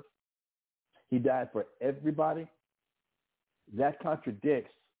planet Earth, he died for everybody, that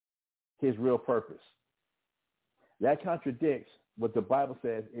contradicts his real purpose. That contradicts what the Bible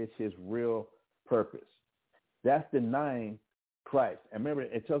says is his real purpose. That's denying Christ. And remember,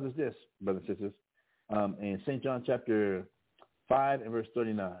 it tells us this, brothers and sisters, in St. John chapter 5 and verse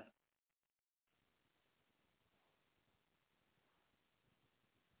 39.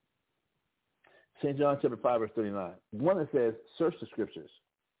 St. John chapter 5, verse 39. One that says, "Search the scriptures,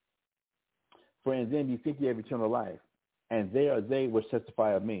 for in them you think you have eternal life, and they are they which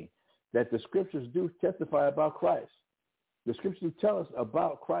testify of me." That the scriptures do testify about Christ. The scriptures do tell us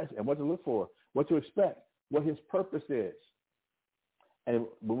about Christ and what to look for, what to expect, what his purpose is. And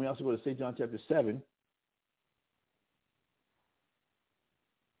when we also go to St. John chapter 7,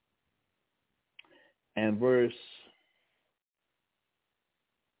 and verse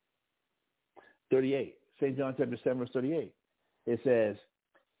 38, St. John chapter 7, verse 38, it says,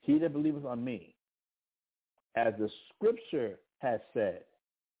 "He that believeth on me, as the scripture has said,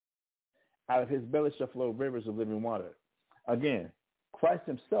 out of his belly shall flow rivers of living water." Again, Christ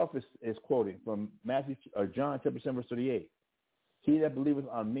himself is quoting from John chapter 7, verse 38. He that believeth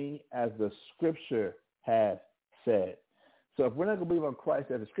on me, as the scripture has said. So if we're not going to believe on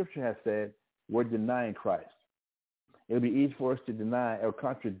Christ as the scripture has said, we're denying Christ. It'll be easy for us to deny or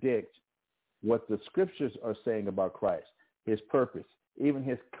contradict what the scriptures are saying about Christ, his purpose, even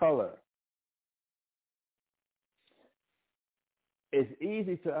his color. It's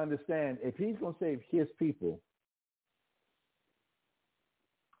easy to understand if he's going to save his people,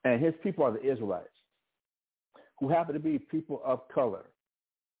 and his people are the Israelites, who happen to be people of color,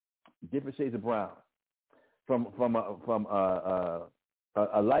 different shades of brown, from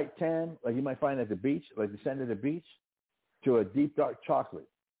a light tan, like you might find at the beach, like the sand at the beach, to a deep dark chocolate,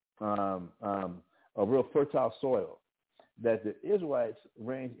 a real fertile soil. That the Israelites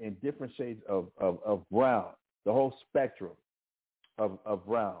range in different shades of brown, the whole spectrum of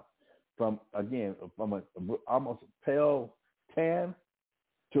brown, from a almost pale tan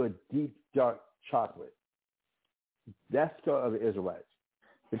to a deep dark chocolate. That's the color of the Israelites.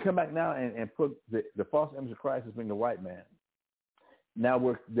 To come back now and put the false image of Christ as being the white man. Now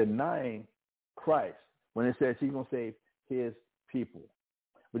we're denying Christ when it says he's going to save his people.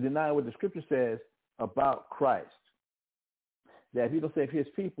 We're denying what the scripture says about Christ, that he's going to save his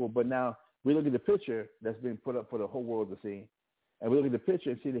people, but now we look at the picture that's being put up for the whole world to see, and we look at the picture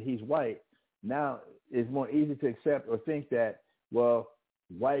and see that he's white. Now it's more easy to accept or think that, well,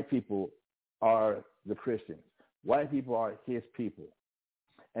 white people are the Christians. White people are his people.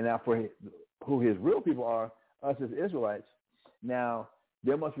 And now for who his real people are, us as Israelites, now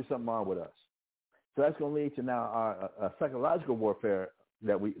there must be something wrong with us. So that's going to lead to now our psychological warfare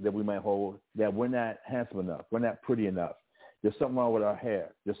that we might hold, that we're not handsome enough, we're not pretty enough. There's something wrong with our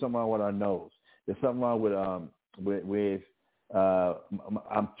hair. There's something wrong with our nose. There's something wrong with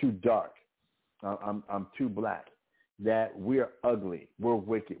I'm too dark. I'm too black. That we're ugly, we're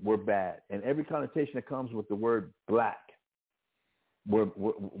wicked, we're bad, and every connotation that comes with the word black. We're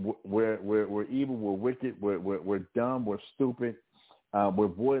evil, we're wicked, we're dumb, we're stupid, we're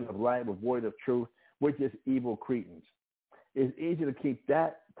void of light, we're void of truth. We're just evil cretins. It's easy to keep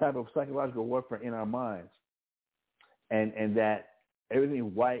that type of psychological warfare in our minds, and that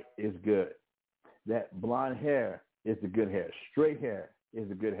everything white is good, that blonde hair is the good hair, straight hair is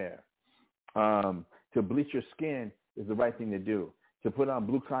the good hair. To bleach your skin is the right thing to do. To put on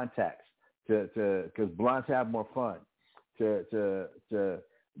blue contacts, because blondes have more fun. To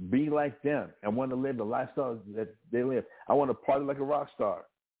be like them and want to live the lifestyle that they live. I want to party like a rock star,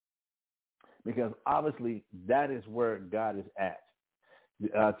 because obviously that is where God is at.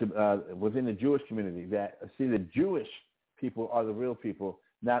 Within the Jewish community, the Jewish people are the real people,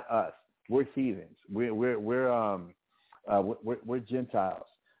 not us. We're heathens. We're Gentiles.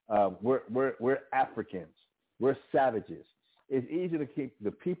 We're Africans. We're savages. It's easy to keep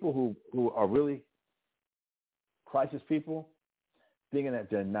the people who are really Christ's people thinking that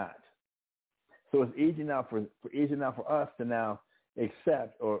they're not. So it's easy now for us to now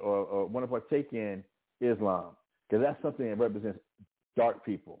accept or want to partake in Islam, because that's something that represents dark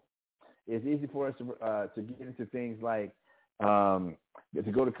people. It's easy for us to get into things like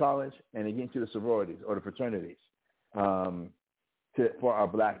to go to college and to get into the sororities or the fraternities for our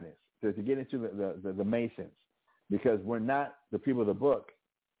blackness, to get into the Masons, because we're not the people of the book.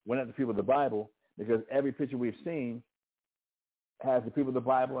 We're not the people of the Bible, because every picture we've seen has the people of the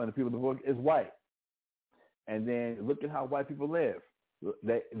Bible and the people of the book is white. And then look at how white people live.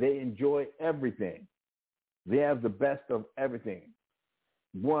 They enjoy everything. They have the best of everything.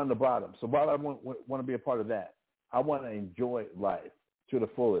 We're on the bottom. So why do I want to be a part of that? I want to enjoy life to the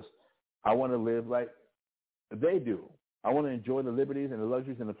fullest. I want to live like they do. I want to enjoy the liberties and the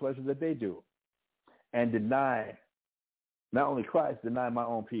luxuries and the pleasures that they do, and deny not only Christ, deny my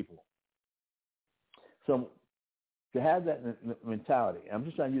own people. So to have that mentality, I'm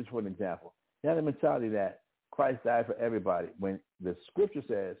just trying to use it for an example, to have the mentality that Christ died for everybody, when the scripture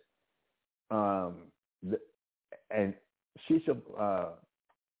says, and she shall,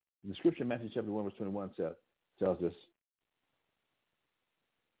 the scripture in Matthew chapter 1 verse 21 tells us,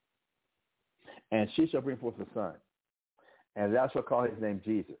 and she shall bring forth a son, and thou shalt call his name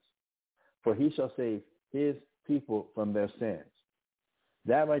Jesus, for he shall save his people from their sins.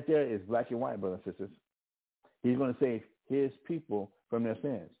 That right there is black and white, brothers and sisters. He's going to save his people from their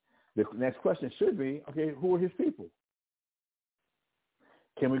sins. The next question should be, okay, who are his people?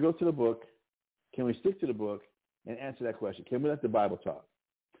 Can we go to the book? Can we stick to the book and answer that question? Can we let the Bible talk?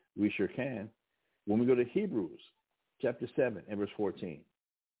 We sure can. When we go to Hebrews chapter 7 and verse 14.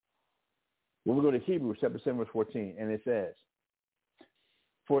 When we go to Hebrews chapter 7 verse 14, and it says,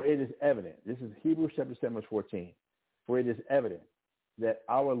 for it is evident, this is Hebrews chapter 7 verse 14, for it is evident that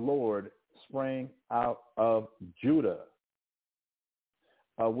our Lord sprang out of Judah,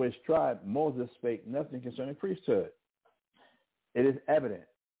 of which tribe Moses spake nothing concerning priesthood. It is evident.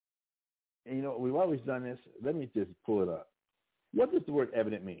 And you know, we've always done this. Let me just pull it up. What does the word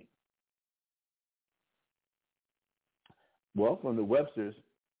evident mean? Well, from the Webster's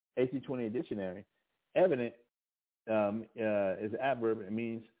 1828 dictionary, evident is an adverb. It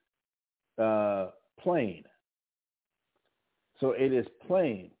means plain. So it is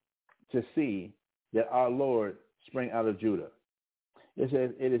plain to see that our Lord sprang out of Judah. It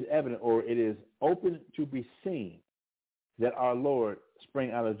says it is evident, or it is open to be seen, that our Lord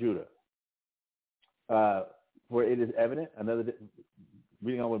sprang out of Judah. For it is evident, another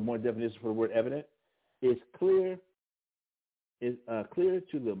reading on with more definitions for the word evident, is clear to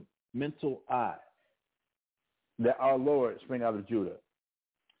the mental eye that our Lord sprang out of Judah.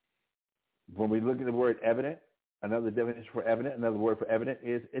 When we look at the word evident, another definition for evident, another word for evident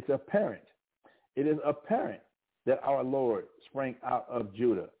is it's apparent. It is apparent that our Lord sprang out of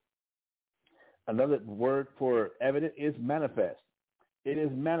Judah. Another word for evident is manifest. It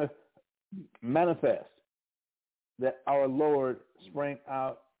is manifest that our Lord sprang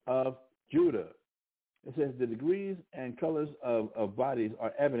out of Judah. It says the degrees and colors of bodies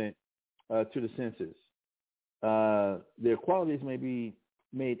are evident to the senses. Their qualities may be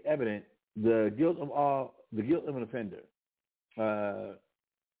made evident. The guilt of an offender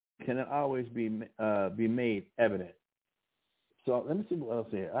cannot always be made evident. So let me see what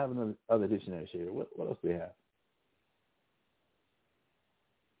else here. I have other dictionaries here. What else do we have?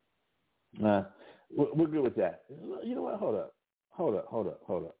 We're good with that. You know what? Hold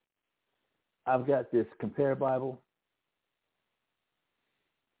up. I've got this Compare Bible.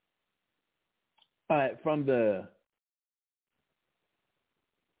 All right, from the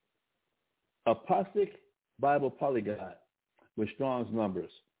Apostolic Bible Polyglot with Strong's Numbers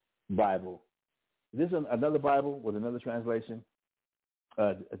Bible. This is another Bible with another translation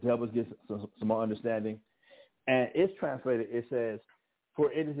to help us get some more understanding. And it's translated, it says,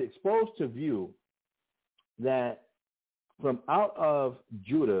 for it is exposed to view that from out of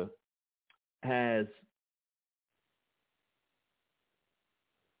Judah has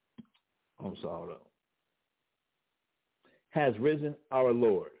risen our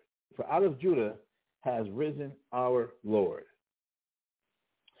Lord. For out of Judah has risen our Lord.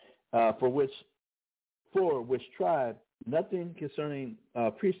 For which tribe nothing concerning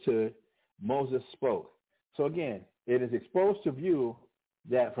priesthood Moses spoke. So again, it is exposed to view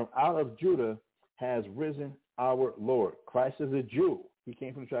that from out of Judah has risen our Lord. Christ is a Jew. He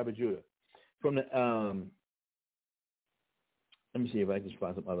came from the tribe of Judah. From the let me see if I can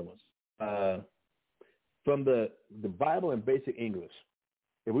find some other ones. From the Bible in Basic English,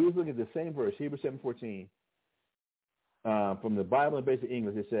 if we was looking at the same verse, Hebrews 7:14, from the Bible in Basic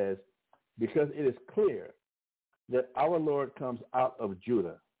English, it says, because it is clear that our Lord comes out of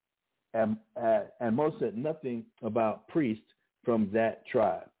Judah, and Moses said nothing about priests from that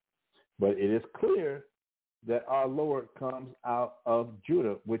tribe. But it is clear that our Lord comes out of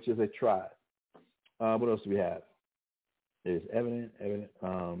Judah, which is a tribe. What else do we have? It is evident.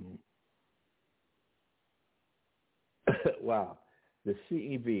 Wow. The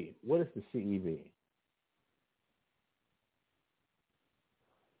CEV. What is the CEV?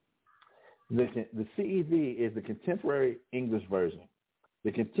 The CEV is the Contemporary English Version.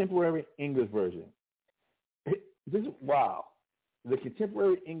 The Contemporary English Version. Wow. The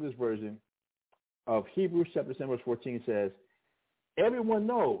Contemporary English Version of Hebrews chapter 7 verse 14 says, everyone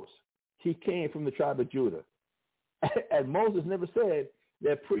knows he came from the tribe of Judah. And Moses never said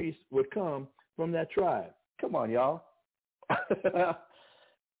that priests would come from that tribe. Come on, y'all.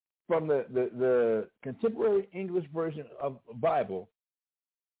 From the Contemporary English Version of the Bible,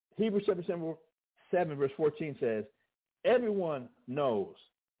 Hebrews chapter 7 verse 14 says, everyone knows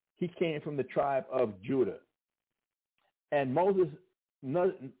he came from the tribe of Judah. And Moses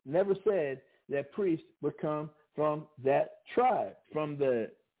never said that priests would come from that tribe. From the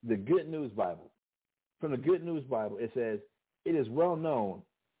Good News Bible. From the Good News Bible, it says, it is well known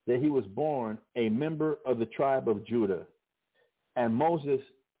that he was born a member of the tribe of Judah. And Moses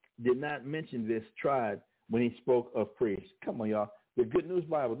did not mention this tribe when he spoke of priests. Come on, y'all. The Good News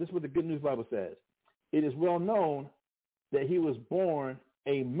Bible, this is what the Good News Bible says. It is well known that he was born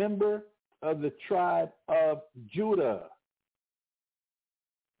a member of the tribe of Judah.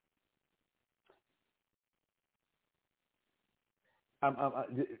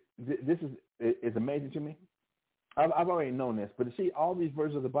 This is amazing to me. I've already known this, but to see all these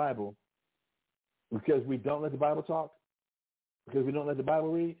verses of the Bible, because we don't let the Bible talk, because we don't let the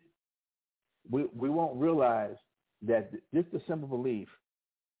Bible read, we won't realize that just the simple belief,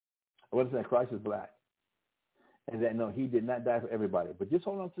 what is that, Christ is black, and that no, he did not die for everybody, but just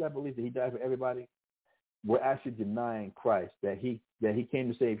hold on to that belief that he died for everybody, we're actually denying Christ, that he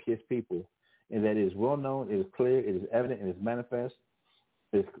came to save his people, and that it is well known, it is clear, it is evident, it is manifest,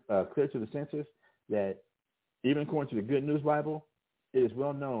 it is clear to the senses that even according to the Good News Bible, it is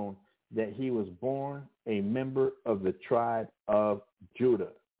well known that he was born a member of the tribe of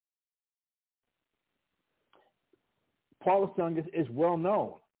Judah. Paul is telling us it's well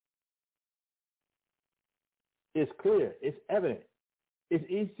known. It's clear. It's evident. It's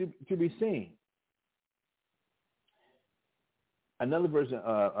easy to be seen. Another version,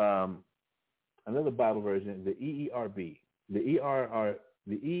 another Bible version, the ERRB. The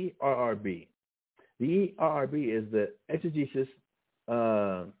ERRB. The ERRB is the exegesis.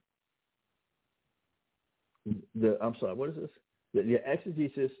 What is this? The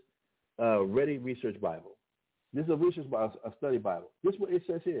exegesis Ready Research Bible. This is a research Bible, a study Bible. This is what it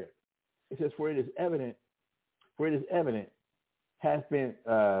says here. It says, for it is evident, has been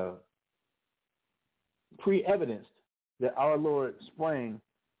pre-evidenced that our Lord sprang,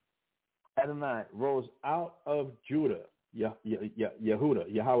 Adonai, rose out of Judah,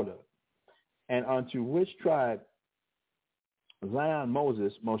 Yehuda, and unto which tribe Zion,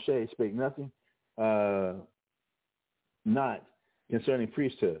 Moshe spake nothing, not concerning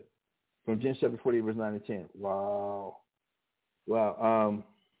priesthood. From Genesis chapter 40, verse 9 and 10. Wow.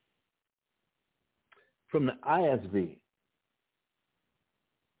 From the ISV,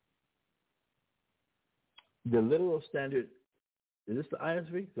 the literal standard, is this the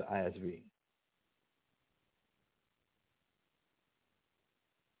ISV? The ISV.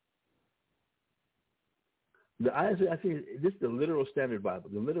 The ISV, I think this is the literal standard Bible,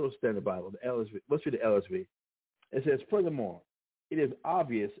 the LSV. Let's read the LSV. It says, furthermore, it is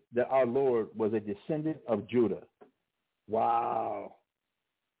obvious that our Lord was a descendant of Judah. Wow.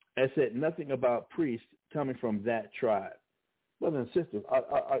 It said nothing about priests coming from that tribe. Brothers and sisters,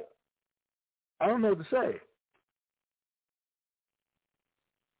 I don't know what to say.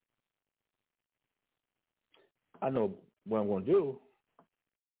 I know what I'm going to do.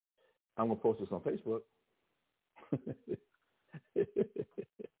 I'm going to post this on Facebook.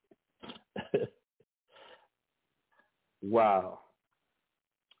 Wow.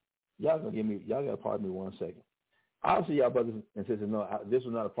 Y'all gotta pardon me 1 second. Obviously, y'all brothers and sisters know this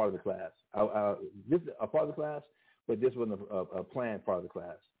was not a part of the class. This is a part of the class, but this wasn't a planned part of the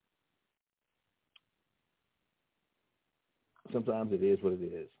class. Sometimes it is what it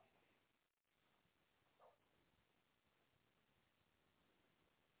is.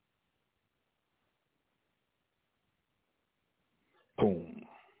 Boom.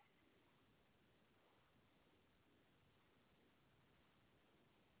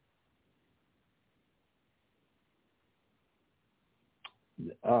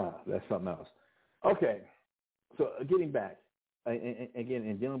 That's something else. Okay, so getting back, again,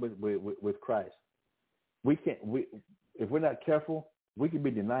 in dealing with Christ, if we're not careful, we can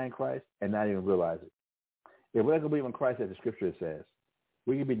be denying Christ and not even realize it. If we're not going to believe in Christ as the Scripture says,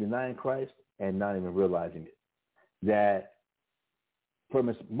 we can be denying Christ and not even realizing it. That from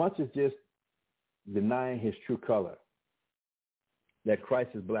as much as just denying his true color, that Christ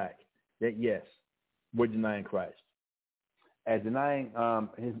is black, that yes, we're denying Christ. As denying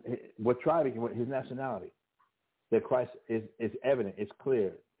what tribe, his nationality, that Christ is evident, it's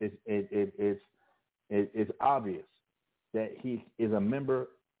clear, it's obvious that he is a member,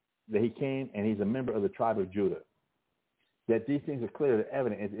 that he came and he's a member of the tribe of Judah. That these things are clear, they're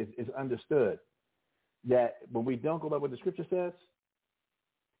evident, it's understood. That when we don't go by what the Scripture says,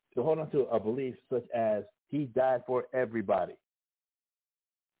 to hold on to a belief such as he died for everybody,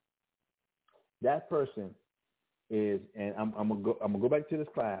 that person is, and I'm gonna go back to this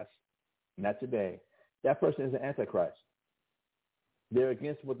class, not today. That person is an antichrist. They're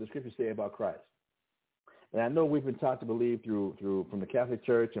against what the Scriptures say about Christ. And I know we've been taught to believe through from the Catholic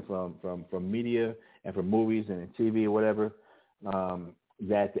Church and from media and from movies and TV or whatever,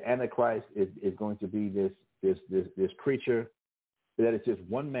 that the Antichrist is going to be this creature, that it's just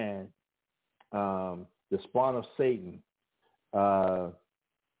one man, the spawn of Satan,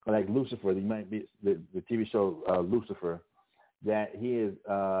 like Lucifer. You might be the TV show Lucifer, that he is.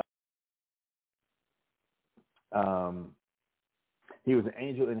 He was an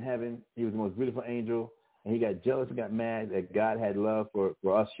angel in heaven. He was the most beautiful angel, and he got jealous and got mad that God had love for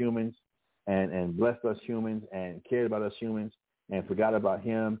us humans, and blessed us humans, and cared about us humans, and forgot about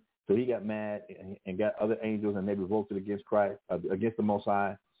him. So he got mad and got other angels, and they revolted against Christ, against the Most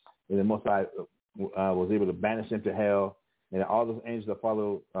High, and the Most High was able to banish him to hell. And all those angels that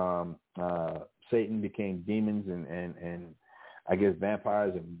followed Satan became demons and I guess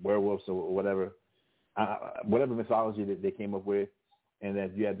vampires and werewolves or whatever, whatever mythology that they came up with, and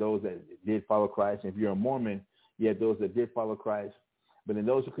that you had those that did follow Christ. And if you're a Mormon, you had those that did follow Christ. But then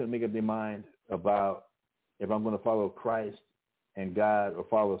those who couldn't make up their mind about if I'm going to follow Christ and God or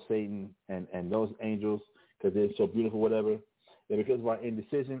follow Satan and those angels because they're so beautiful, whatever, that because of our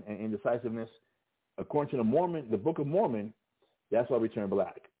indecision and indecisiveness, according to the Mormon, the Book of Mormon, that's why we turn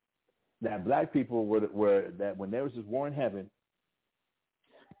black. That black people were that when there was this war in heaven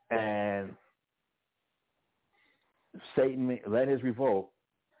and Satan led his revolt,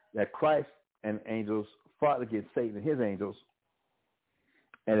 that Christ and angels fought against Satan and his angels,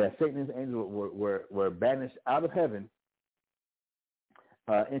 and that Satan and his angels were banished out of heaven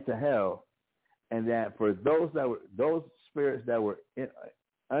into hell, and that for those spirits that were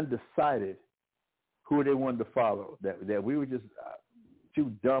undecided who they wanted to follow, that we were just too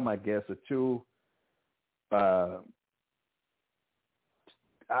dumb, I guess, or too I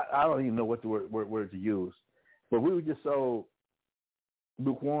don't even know what the word to use, but we were just so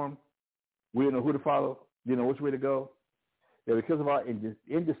lukewarm. We didn't know who to follow, didn't know which way to go. That because of our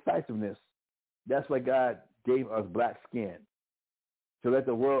indecisiveness, that's why God gave us black skin, to let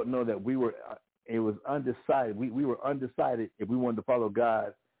the world know that we were. It was undecided. We were undecided if we wanted to follow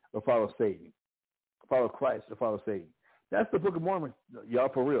God or follow Satan, follow Christ or follow Satan. That's the Book of Mormon, y'all,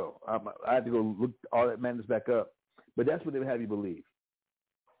 for real. I had to go look all that madness back up, but that's what they would have you believe.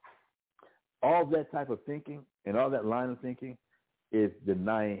 All that type of thinking and all that line of thinking is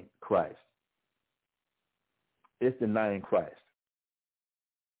denying Christ. It's denying Christ.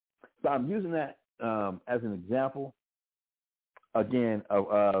 So I'm using that as an example, again,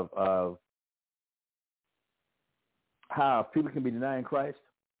 of how people can be denying Christ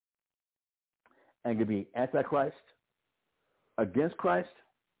and can be anti-Christ, against Christ,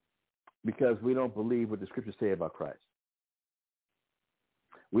 because we don't believe what the scriptures say about Christ.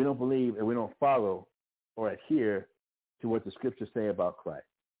 We don't believe and we don't follow or adhere to what the scriptures say about Christ,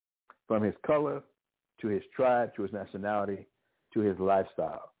 from his color to his tribe, to his nationality, to his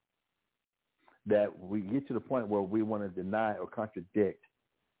lifestyle. That we get to the point where we want to deny or contradict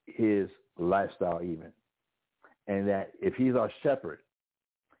his lifestyle even. And that if he's our shepherd,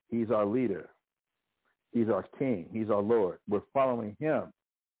 he's our leader, he's our king, he's our Lord, we're following him,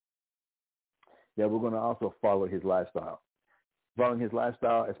 that we're going to also follow his lifestyle. Following his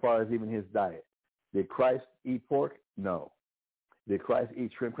lifestyle as far as even his diet. Did Christ eat pork? No. Did Christ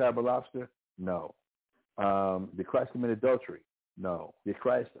eat shrimp, crab, or lobster? No. Did Christ commit adultery? No. Did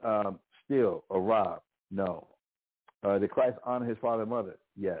Christ steal or rob? No. Did Christ honor his father and mother?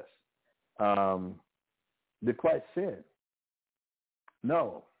 Yes. Did Christ sin?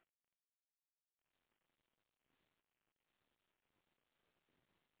 No.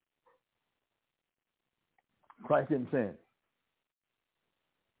 Christ didn't sin.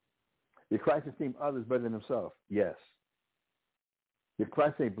 Did Christ esteem others better than himself? Yes. Did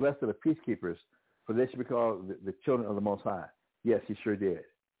Christ say, blessed are the peacekeepers, for they should be called the children of the Most High? Yes, he sure did.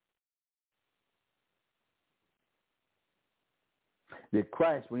 Did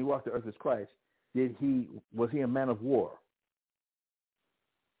Christ, when he walked the earth as Christ, was he a man of war?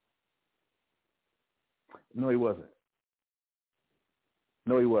 No, he wasn't.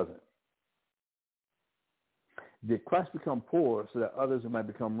 No, he wasn't. Did Christ become poor so that others might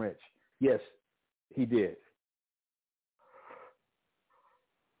become rich? Yes, he did.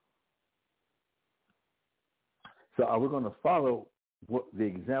 So are we going to follow what the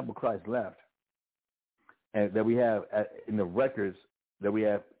example Christ left and that we have in the records that we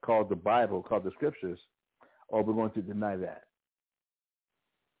have called the Bible, called the Scriptures, or we're going to deny that?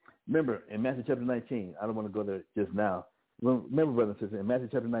 Remember, in Matthew chapter 19, I don't want to go there just now. Remember, brothers and sisters, in Matthew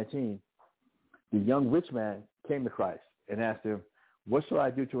chapter 19, the young rich man came to Christ and asked him, what shall I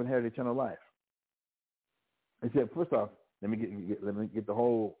do to inherit eternal life? He said, first off, let me get the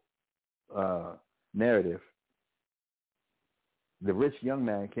whole narrative. The rich young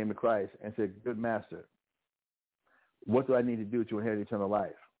man came to Christ and said, good master, what do I need to do to inherit eternal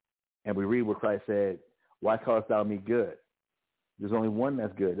life? And we read what Christ said, why callest thou me good? There's only one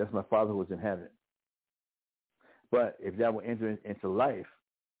that's good. That's my Father who is in heaven. But if thou will enter into life,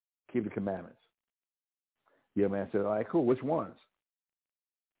 keep the commandments. The young man said, all right, cool. Which ones?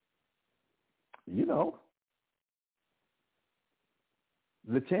 You know,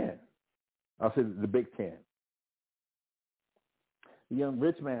 the 10. I'll say the big 10. The young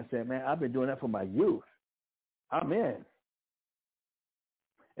rich man said, man, I've been doing that for my youth. I'm in.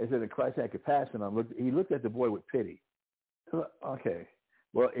 It said that Christ had compassion on him. He looked at the boy with pity. Okay,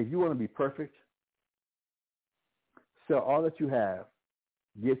 well, if you want to be perfect, sell all that you have,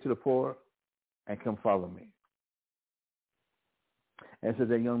 give to the poor, and come follow me. And so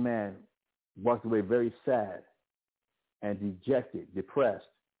that young man walked away very sad and dejected, depressed,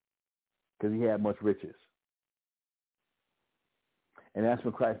 because he had much riches. And that's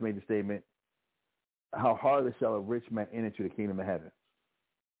when Christ made the statement, how hardly shall a rich man enter into the kingdom of heaven.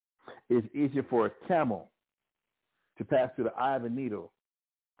 It's easier for a camel to pass through the eye of a needle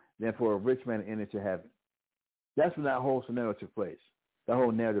than for a rich man to enter into heaven. That's when that whole scenario took place. That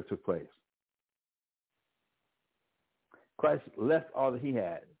whole narrative took place. Christ left all that he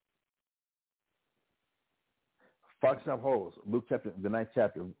had. Foxes have holes. Luke chapter 9,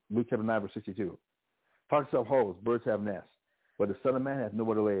 verse 62. Foxes have holes, birds have nests, but the Son of Man has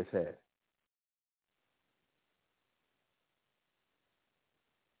nowhere to lay his head.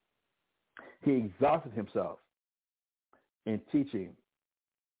 He exhausted himself in teaching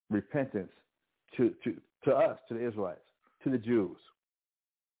repentance to us, to the Israelites, to the Jews.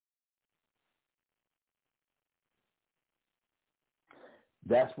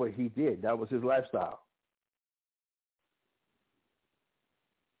 That's what he did. That was his lifestyle.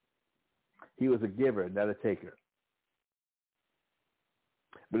 He was a giver, not a taker.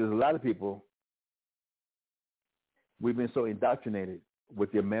 But there's a lot of people, we've been so indoctrinated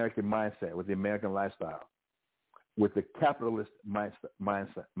with the American mindset, with the American lifestyle, with the capitalist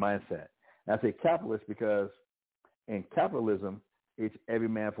mindset. And I say capitalist because in capitalism, it's every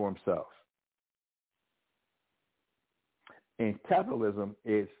man for himself. In capitalism,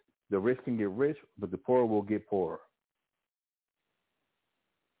 it's the rich can get rich, but the poor will get poorer.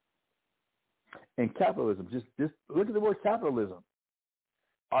 In capitalism, just look at the word capitalism.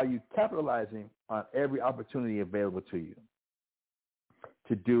 Are you capitalizing on every opportunity available to you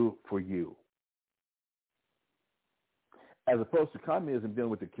to do for you? As opposed to communism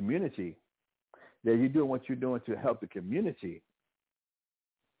dealing with the community, that you're doing what you're doing to help the community.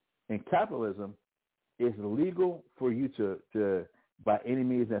 In capitalism, it's legal for you to by any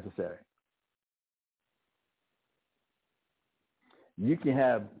means necessary. You can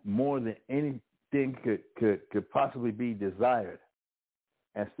have more than anything could possibly be desired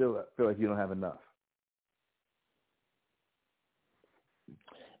and still feel like you don't have enough.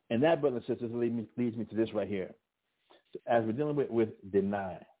 And that, brothers and sisters, leads me to this right here. As we're dealing with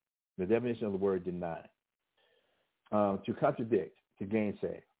deny, the definition of the word deny, to contradict, to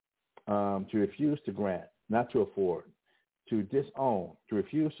gainsay, to refuse to grant, not to afford, to disown, to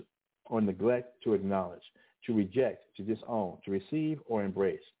refuse or neglect to acknowledge, to reject, to disown, to receive or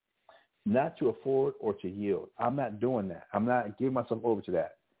embrace, not to afford or to yield. I'm not doing that. I'm not giving myself over to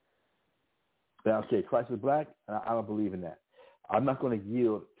that. Okay, Christ is black, I don't believe in that. I'm not going to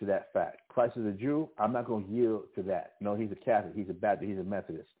yield to that fact. Christ is a Jew, I'm not going to yield to that. No, he's a Catholic, he's a Baptist, he's a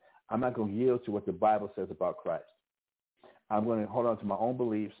Methodist. I'm not going to yield to what the Bible says about Christ. I'm going to hold on to my own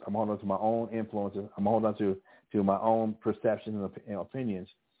beliefs. I'm holding on to my own influences. I'm holding on to my own perceptions and opinions.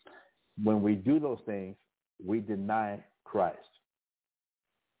 When we do those things, we deny Christ.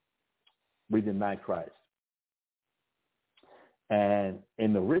 We deny Christ. And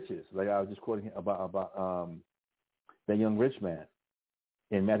in the riches, like I was just quoting about that young rich man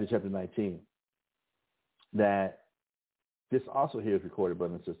in Matthew chapter 19, that this also here is recorded,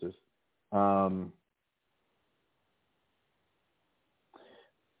 brothers and sisters.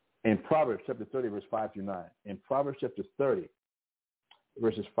 In Proverbs chapter 30, verse 5 through 9. In Proverbs chapter 30,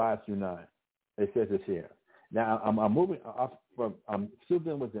 verses 5 through 9, it says this here. Now, I'm moving off from, I'm still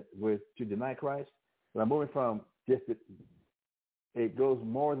dealing with to deny Christ, but I'm moving from just, it goes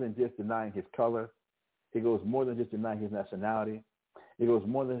more than just denying his color. It goes more than just denying his nationality. It goes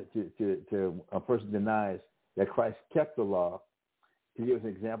more than to a person denies that Christ kept the law to give us an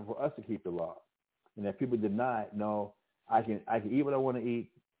example for us to keep the law. And that people deny, no, I can eat what I want to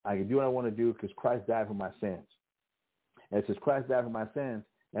eat. I can do what I want to do because Christ died for my sins. And since Christ died for my sins,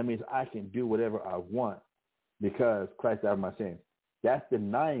 that means I can do whatever I want because Christ died for my sins. That's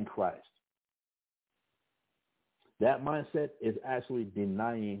denying Christ. That mindset is actually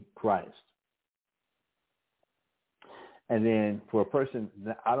denying Christ. And then for a person,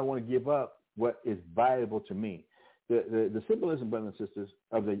 I don't want to give up what is valuable to me. The symbolism, brothers and sisters,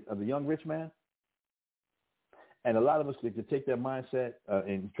 of the young rich man, and a lot of us could take that mindset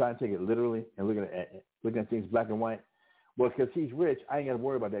and try and take it literally and look at things black and white. Well, because he's rich, I ain't got to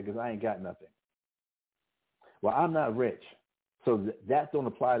worry about that because I ain't got nothing. Well, I'm not rich, so that don't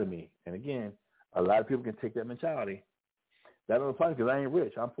apply to me. And again, a lot of people can take that mentality. That don't apply because I ain't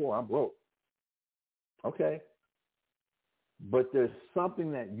rich. I'm poor. I'm broke. Okay. But there's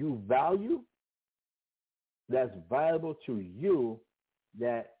something that you value that's valuable to you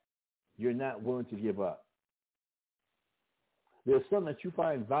that you're not willing to give up. There's something that you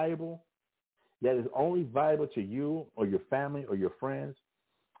find valuable that is only valuable to you or your family or your friends,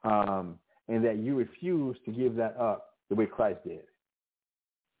 and that you refuse to give that up the way Christ did.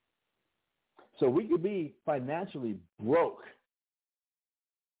 So we could be financially broke.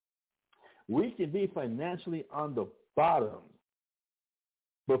 We can be financially on the bottom.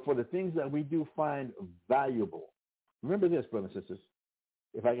 But for the things that we do find valuable, remember this, brothers and sisters,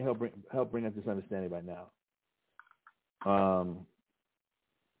 if I can help bring up this understanding right now.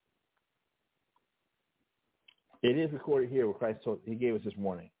 It is recorded here what Christ told, he gave us this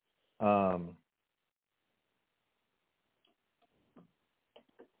morning.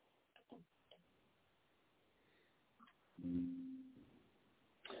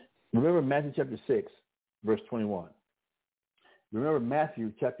 Remember Matthew chapter 6, verse 21. Remember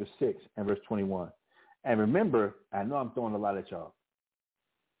Matthew chapter 6 and verse 21. And remember, I know I'm throwing a lot at y'all.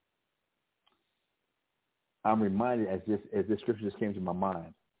 I'm reminded as this scripture just came to my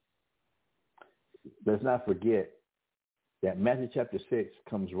mind. Let's not forget that Matthew chapter 6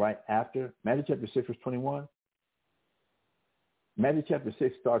 comes right after. Matthew chapter 6, verse 21. Matthew chapter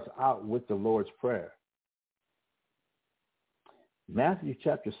 6 starts out with the Lord's Prayer. Matthew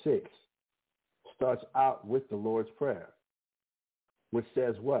chapter 6 starts out with the Lord's Prayer, which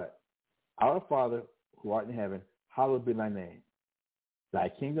says what? Our Father, who art in heaven, hallowed be thy name. Thy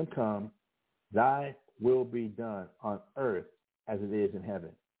kingdom come, thy will be done on earth as it is in heaven.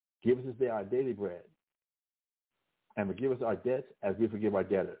 Give us this day our daily bread, and forgive us our debts as we forgive our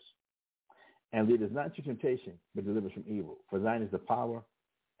debtors. And lead us not into temptation, but deliver us from evil. For thine is the power,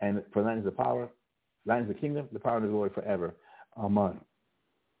 thine is the kingdom, the power, and the glory forever. Amen.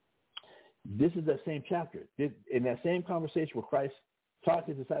 This is that same chapter. In that same conversation where Christ taught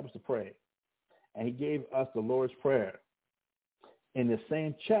his disciples to pray, and he gave us the Lord's Prayer. In the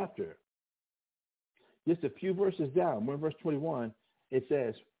same chapter, just a few verses down, we're in verse 21, it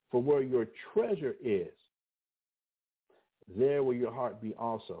says, for where your treasure is, there will your heart be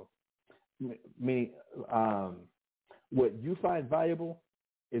also. Meaning, what you find valuable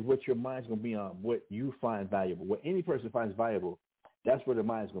is what your mind's going to be on, what you find valuable. What any person finds valuable, that's where their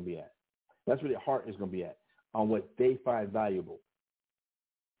mind's going to be at. That's where their heart is going to be at, on what they find valuable.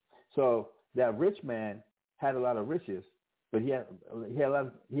 So that rich man had a lot of riches, but he had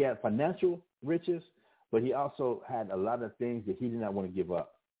financial riches, but he also had a lot of things that he did not want to give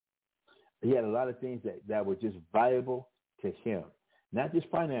up. He had a lot of things that were just valuable to him, not just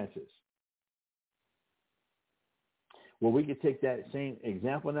finances. Well, we could take that same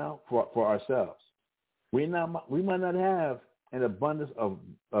example now for ourselves. We might not have an abundance of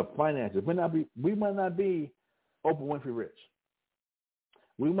finances. We might not be Oprah Winfrey rich.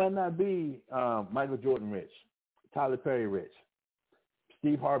 We might not be Michael Jordan rich, Tyler Perry rich,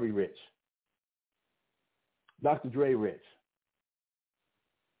 Steve Harvey rich, Dr. Dre rich,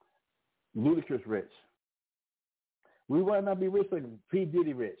 Ludacris rich. We might not be rich like P.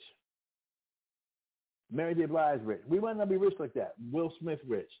 Diddy rich, Mary J. Blige rich. We might not be rich like that. Will Smith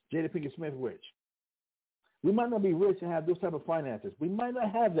rich, Jada Pinkett Smith rich. We might not be rich and have those type of finances. We might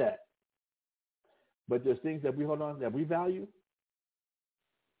not have that. But there's things that we hold on, that we value,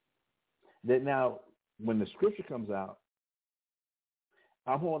 that now when the scripture comes out,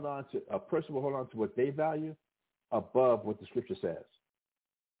 a person will hold on to what they value above what the scripture says.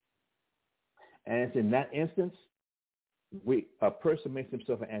 And it's in that instance, a person makes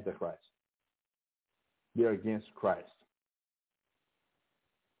himself an antichrist. They're against Christ.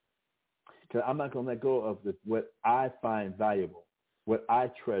 Because I'm not going to let go of what I find valuable, what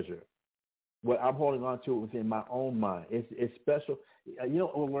I treasure, what I'm holding on to within my own mind. It's special. You know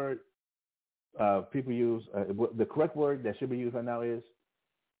what word people use? The correct word that should be used right now is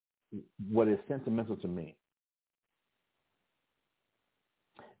what is sentimental to me.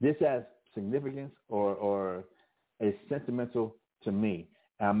 This has significance or is sentimental to me,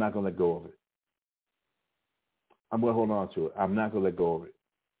 and I'm not going to let go of it. I'm going to hold on to it. I'm not going to let go of it.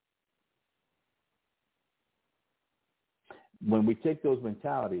 When we take those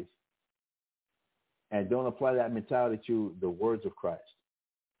mentalities and don't apply that mentality to the words of Christ,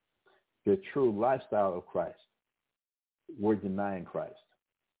 the true lifestyle of Christ, we're denying Christ.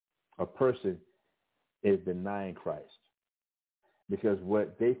 A person is denying Christ. Because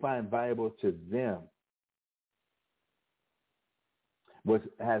what they find valuable to them, what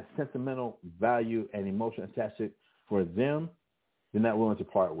has sentimental value and emotion attached to it for them, they're not willing to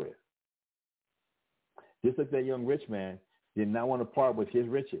part with. Just like that young rich man did not want to part with his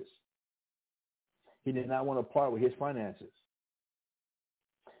riches. He did not want to part with his finances.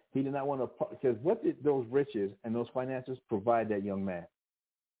 He did not want to part, because what did those riches and those finances provide that young man?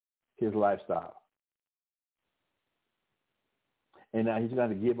 His lifestyle. and now he's going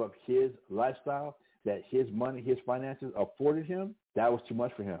to give up his lifestyle that his money, his finances afforded him, that was too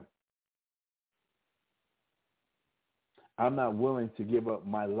much for him. I'm not willing to give up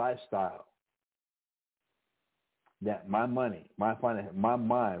my lifestyle, that my money, my finance, my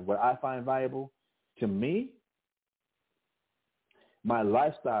mind, what I find valuable to me, my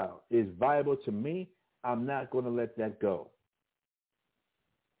lifestyle is valuable to me. I'm not going to let that go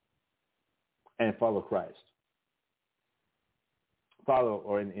and follow Christ. Follow,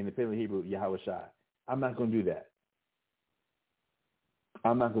 or in the Family Hebrew, Yahweh Shai. I'm not going to do that.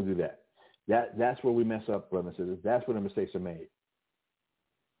 I'm not going to do that. That's where we mess up, brothers and sisters. That's where the mistakes are made.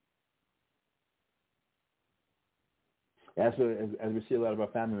 That's where, as we see a lot of our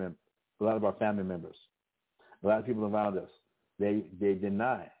family members, a lot of people around us, they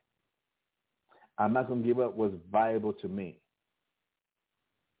deny. I'm not going to give up what's valuable to me.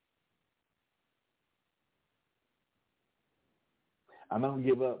 I'm not going to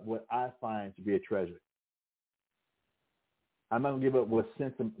give up what I find to be a treasure. I'm not going to give up what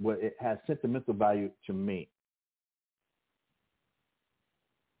it has sentimental value to me.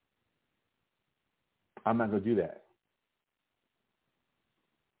 I'm not going to do that.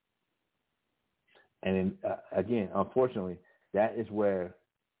 And again, unfortunately, that is where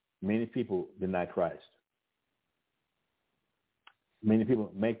many people deny Christ. Many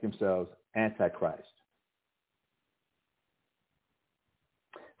people make themselves anti-Christ.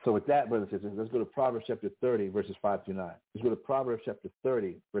 So with that, brothers and sisters, let's go to Proverbs chapter 30, verses 5 through 9. Let's go to Proverbs chapter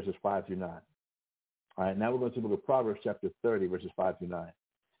 30, verses 5 through 9. All right, now we're going to look at Proverbs chapter 30, verses 5 through 9.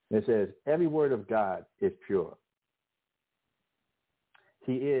 And it says, every word of God is pure.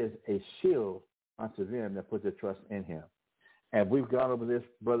 He is a shield unto them that put their trust in him. And we've gone over this,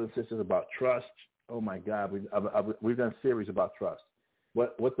 brothers and sisters, about trust. Oh, my God. We've done a series about trust.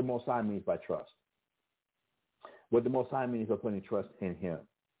 What the Most High means by trust. What the Most High means by putting trust in him.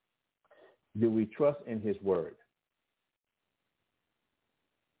 Do we trust in his word?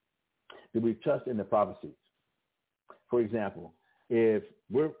 Do we trust in the prophecies? For example, if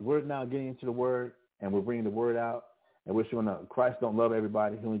we're now getting into the word and we're bringing the word out and we're showing that Christ don't love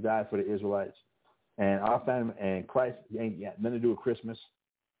everybody, he only died for the Israelites, and our family and Christ ain't got nothing to do with Christmas.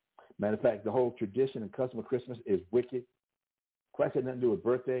 Matter of fact, the whole tradition and custom of Christmas is wicked. Christ had nothing to do with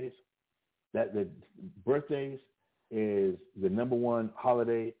birthdays. That the birthdays is the number one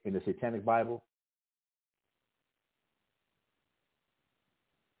holiday in the Satanic Bible,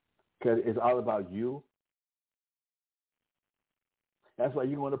 because it's all about you. That's why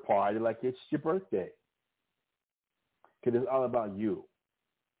you go to party like it's your birthday, because it's all about you.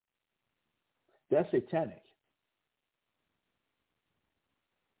 That's satanic.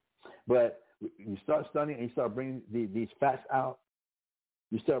 But you start studying and you start bringing these facts out.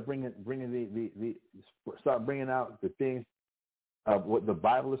 You start bringing out the things of what the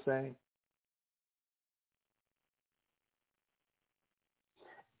Bible is saying,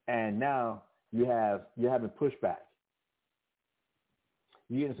 and now you're having pushback.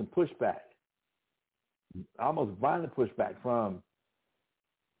 You're getting some pushback, almost violent pushback from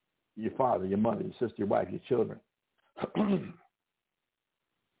your father, your mother, your sister, your wife, your children.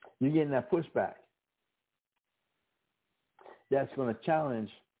 You're getting that pushback. That's going to challenge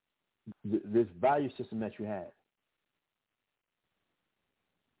this value system that you have.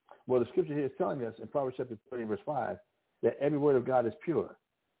 Well, the scripture here is telling us in Proverbs chapter 30, verse 5, that every word of God is pure,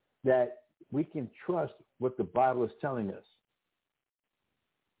 that we can trust what the Bible is telling us.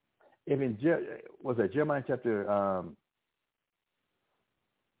 If in Jeremiah chapter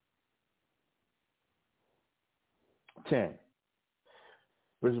 10,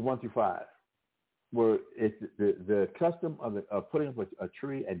 verses 1 through 5, where it's the custom of putting up a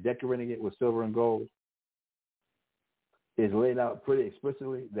tree and decorating it with silver and gold is laid out pretty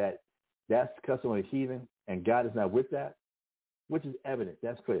explicitly that's the custom of the heathen, and God is not with that, which is evident.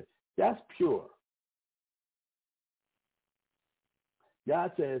 That's clear. That's pure.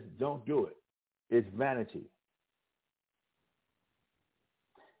 God says, don't do it. It's vanity.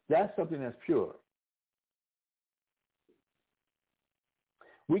 That's something that's pure.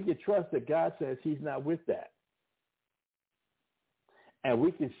 We can trust that God says he's not with that. And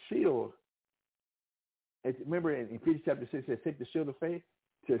we can shield. Remember in Ephesians chapter 6, it says, take the shield of faith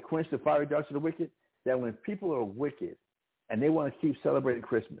to quench the fiery darts of the wicked. That when people are wicked and they want to keep celebrating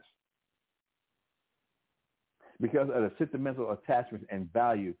Christmas because of the sentimental attachments and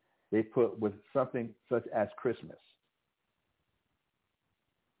value they put with something such as Christmas,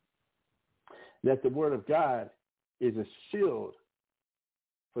 that the word of God is a shield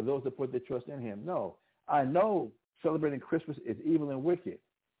for those that put their trust in him. No, I know celebrating Christmas is evil and wicked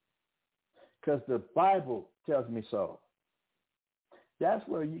because the Bible tells me so. that's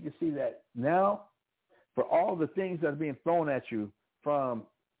where you can see that now, for all the things that are being thrown at you from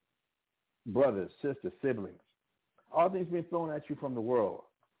brothers, sisters, siblings, all things being thrown at you from the world,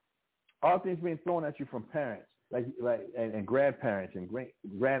 all things being thrown at you from parents, and grandparents and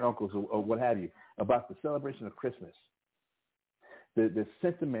granduncles or what have you, about the celebration of Christmas, the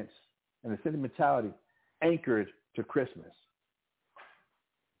sentiments and the sentimentality anchored to Christmas.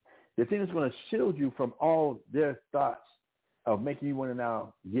 The thing that's going to shield you from all their thoughts of making you want to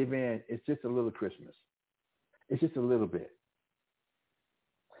now give in, it's just a little Christmas. It's just a little bit.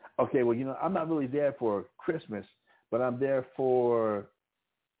 Okay, well, I'm not really there for Christmas, but I'm there for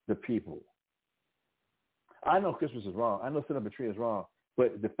the people. I know Christmas is wrong. I know setting up a tree is wrong.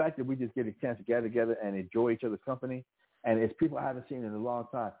 But the fact that we just get a chance to gather together and enjoy each other's company, and it's people I haven't seen in a long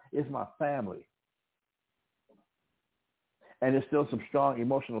time, it's my family. And there's still some strong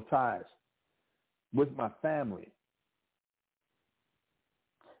emotional ties with my family.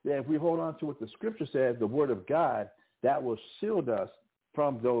 That if we hold on to what the scripture says, the word of God, that will shield us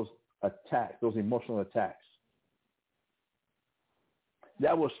from those attacks, those emotional attacks.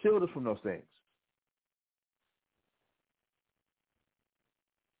 That will shield us from those things.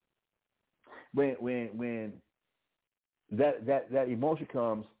 When that emotion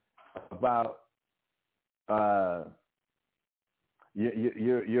comes about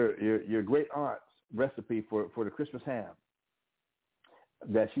your great aunt's recipe for the Christmas ham,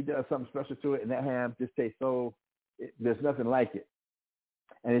 that she does something special to it, and that ham just tastes there's nothing like it,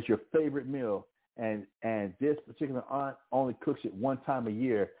 and it's your favorite meal, and this particular aunt only cooks it one time a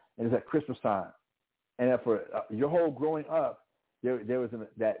year, and it's at Christmas time, and that for your whole growing up, there was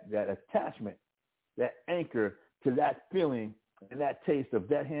that attachment, that anchor to that feeling and that taste of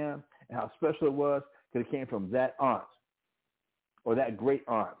that ham and how special it was because it came from that aunt or that great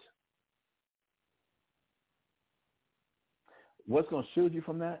aunt. What's going to shield you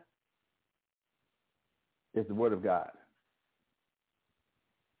from that is the word of God.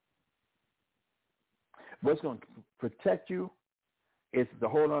 What's going to protect you is to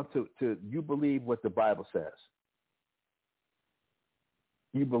hold on to you believe what the Bible says.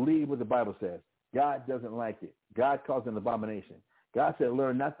 You believe what the Bible says. God doesn't like it. God calls it an abomination. God said,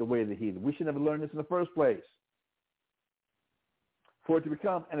 learn not the way of the heathen. We should never learn this in the first place. For it to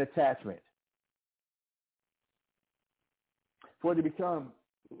become an attachment. For it to become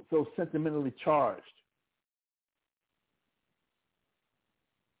so sentimentally charged.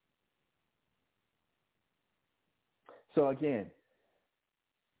 So again,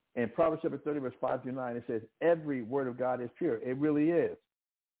 in Proverbs chapter 30, verse 5 through 9, it says, every word of God is pure. It really is.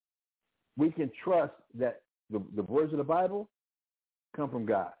 We can trust that the words of the Bible come from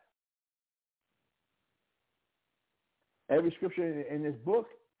God. Every scripture in this book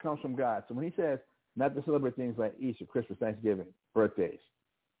comes from God. So when he says not to celebrate things like Easter, Christmas, Thanksgiving, birthdays,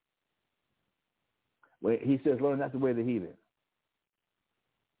 when he says, learn not the way of the heathen.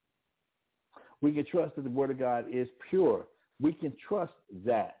 We can trust that the word of God is pure. We can trust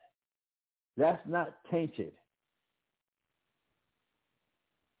that. That's not tainted.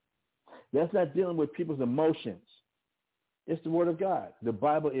 That's not dealing with people's emotions. It's the word of God. The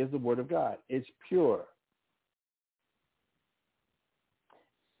Bible is the word of God. It's pure.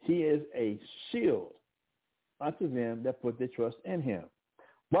 He is a shield unto them that put their trust in him.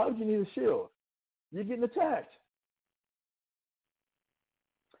 Why would you need a shield? You're getting attacked.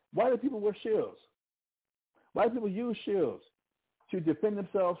 Why do people wear shields? Why do people use shields? To defend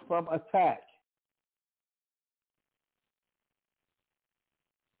themselves from attack.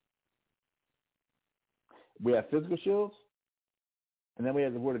 We have physical shields, and then we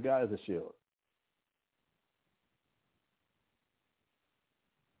have the word of God as a shield.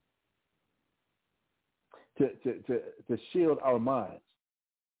 To shield our minds.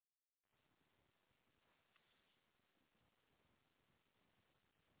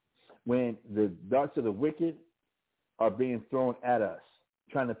 When the darts of the wicked are being thrown at us,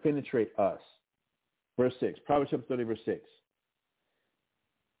 trying to penetrate us. Verse 6, Proverbs chapter 30, verse 6.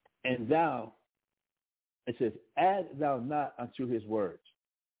 And thou, it says, add thou not unto his words.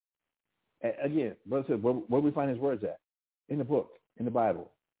 And again, brother said, where do we find his words at? In the book, in the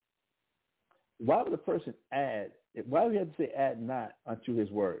Bible. Why would a person why do we have to say add not unto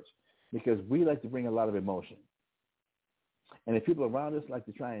his words? Because we like to bring a lot of emotion. And the people around us like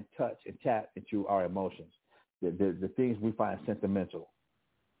to try and touch and tap into our emotions, the things we find sentimental,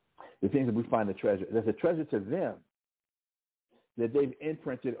 the things that we find a treasure. There's a treasure to them that they've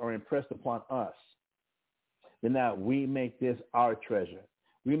imprinted or impressed upon us. And now we make this our treasure.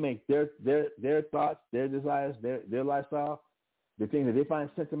 We make their thoughts, their desires, their lifestyle, the things that they find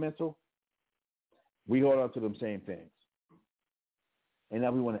sentimental, we hold on to them same things. And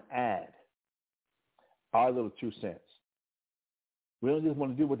now we want to add our little 2 cents. We don't just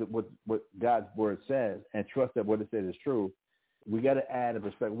want to do what God's word says and trust that what it says is true. We got to add a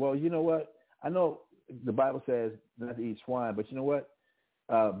perspective. Well, you know what? I know the Bible says not to eat swine, but you know what?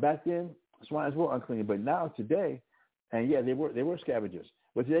 Back then, swines were unclean, but now today, and yeah, they were scavengers.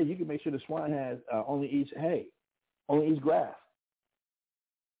 But today, you can make sure the swine has only eats hay, only eats grass.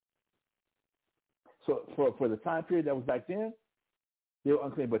 So for the time period that was back then, they were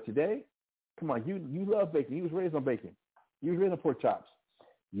unclean. But today, come on, you love bacon. You was raised on bacon. You was raised on pork chops.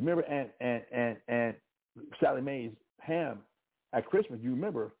 You remember and Sally Mae's ham at Christmas. You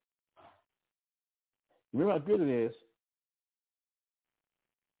remember how good it is.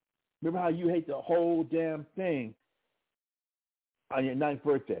 Remember how you hate the whole damn thing on your 9th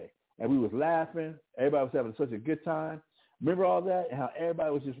birthday, and we was laughing. Everybody was having such a good time. Remember all that, and how everybody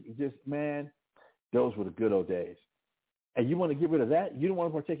was just man. Those were the good old days. And you want to get rid of that? You don't want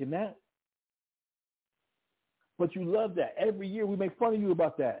to partake in that? But you love that. Every year we make fun of you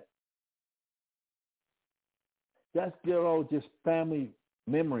about that. That's good old just family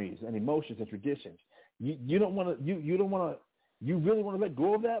memories and emotions and traditions. You don't want to. You don't want to. You really want to let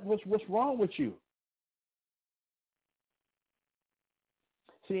go of that? What's wrong with you?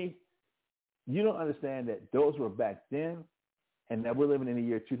 See, you don't understand that those were back then, and that we're living in the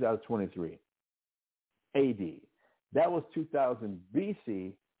year 2023, AD. That was 2000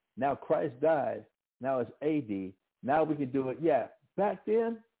 BC. Now Christ died. Now it's AD. Now we can do it. Yeah, back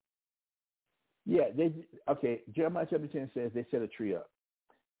then, yeah, Jeremiah chapter 10 says they set a tree up.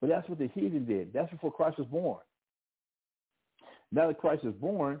 But that's what the heathen did. That's before Christ was born. Now that Christ is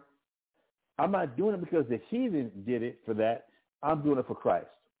born, I'm not doing it because the heathen did it for that. I'm doing it for Christ.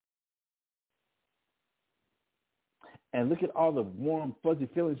 And look at all the warm, fuzzy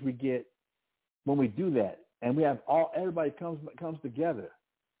feelings we get when we do that. And we have everybody comes together.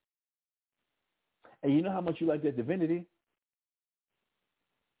 And you know how much you like that divinity?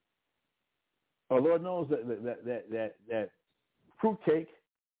 Oh, Lord knows that fruitcake,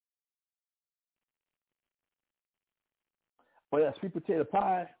 or that sweet potato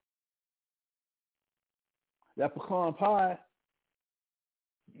pie, that pecan pie.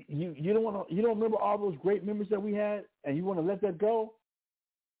 You don't remember all those great memories that we had, and you want to let that go,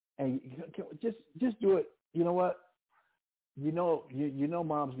 and just do it. You know what? You know,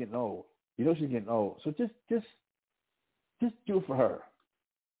 mom's getting old. You know she's getting old, so just do it for her.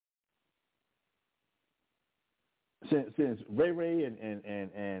 Since Ray and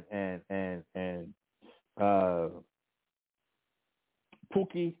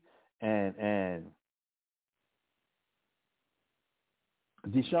Pookie and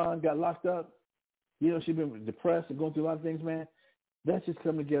Deshaun got locked up, you know, she's been depressed and going through a lot of things, man. Let's just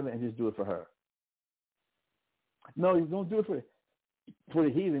come together and just do it for her. No, you don't do it for the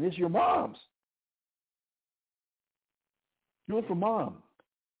heathen. It's your mom's. Do it for mom.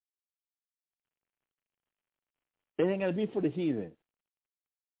 It ain't going to be for the heathen.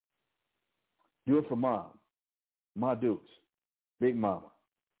 Do it for mom. Ma Dukes. Big mama.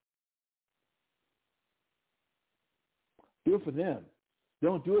 Do it for them.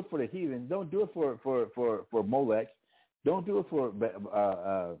 Don't do it for the heathen. Don't do it for Molech. Don't do it for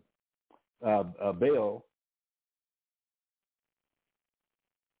Baal.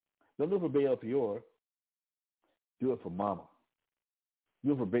 Don't do it for Baal Peor. Do it for mama.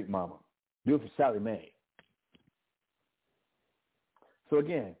 Do it for Big Mama. Do it for Sally Mae. So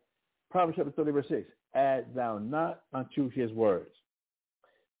again, Proverbs chapter 30, verse 6, add thou not unto his words,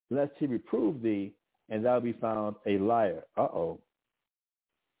 lest he reprove thee, and thou be found a liar. Uh-oh.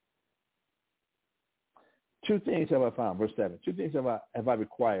 2 things have I found, verse 7. 2 things have I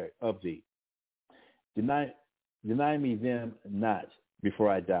required of thee. Deny me them not before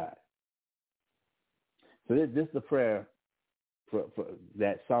I die. So this is the prayer for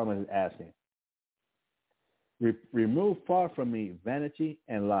that Solomon is asking. Remove far from me vanity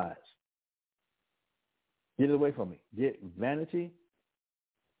and lies. Get it away from me. Get vanity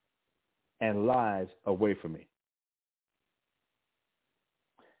and lies away from me.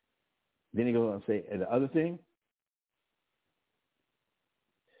 Then he goes on and say, and the other thing,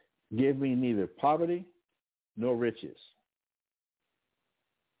 give me neither poverty nor riches.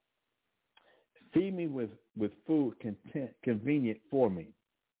 Feed me with food convenient for me.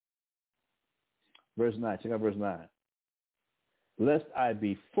 Verse 9, check out verse 9. Lest I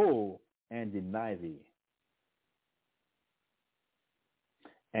be full and deny thee,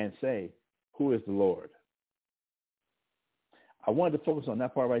 and say, who is the Lord? I wanted to focus on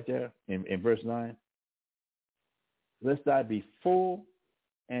that part right there in verse 9. Lest I be full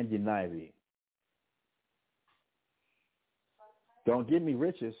and deny thee. Don't give me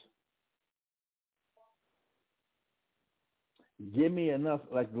riches. Give me enough,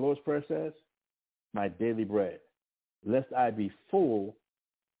 like the Lord's Prayer says, my daily bread, lest I be full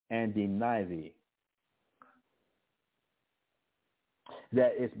and deny thee.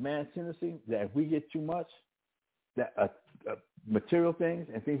 That it's man's tendency that if we get too much, that material things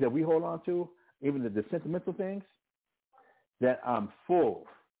and things that we hold on to, even the sentimental things, that I'm full,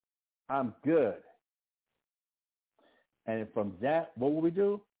 I'm good. And from that, what will we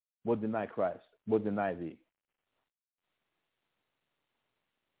do? We'll deny Christ. We'll deny thee.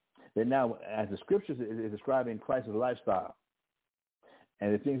 That now, as the scriptures is describing Christ's lifestyle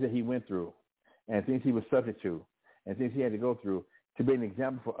and the things that he went through and things he was subject to and things he had to go through to be an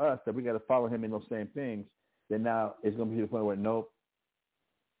example for us that we got to follow him in those same things, then now it's going to be to the point where, nope,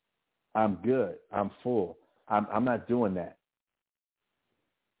 I'm good. I'm full. I'm not doing that.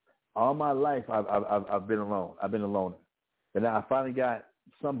 All my life, I've been alone. I've been a loner. But now I finally got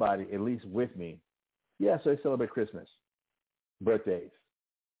somebody at least with me. Yeah, so they celebrate Christmas, birthdays,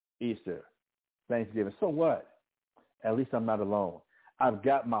 Easter, Thanksgiving. So what? At least I'm not alone. I've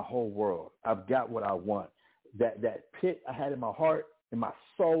got my whole world. I've got what I want. That pit I had in my heart, in my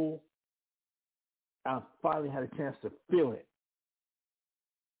soul, I finally had a chance to feel it.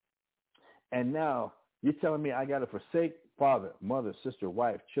 And now you're telling me I got to forsake father, mother, sister,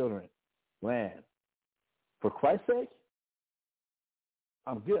 wife, children, land. For Christ's sake?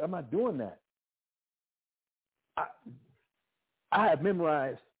 I'm good. I'm not doing that. I have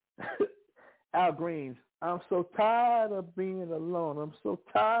memorized Al Green's, I'm so tired of being alone. I'm so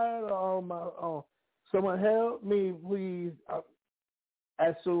tired of all my own. Someone help me, please,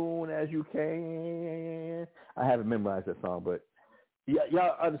 as soon as you can. I haven't memorized that song, but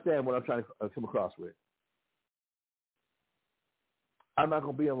y'all understand what I'm trying to come across with. I'm not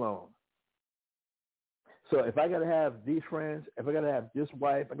going to be alone. So if I got to have these friends, if I got to have this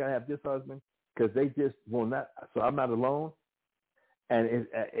wife, I got to have this husband, because they just will not, so I'm not alone. And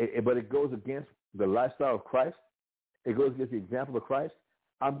but it goes against the lifestyle of Christ. It goes against the example of Christ.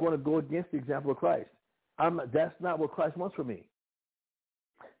 I'm going to go against the example of Christ. That's not what Christ wants for me.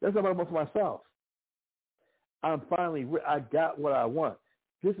 That's not what I want for myself. I got what I want.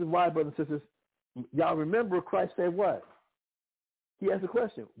 This is why, brothers and sisters, y'all remember Christ said what? He asked the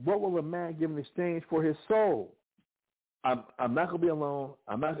question, what will a man give in exchange for his soul? I'm not going to be alone.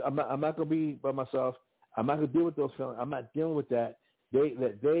 I'm not going to be by myself. I'm not going to deal with those feelings. I'm not dealing with that.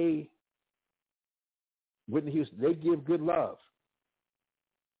 Whitney Houston, they give good love.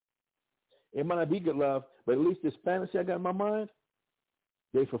 It might not be good love, but at least this fantasy I got in my mind,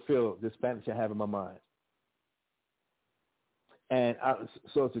 they fulfill this fantasy I have in my mind. And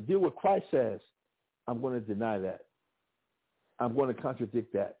so to deal with Christ says, I'm going to deny that. I'm going to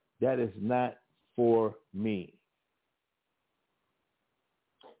contradict that. That is not for me.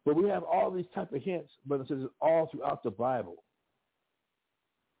 But we have all these type of hints, brothers and sisters, all throughout the Bible.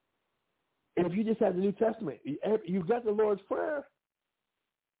 And if you just have the New Testament, you've got the Lord's Prayer.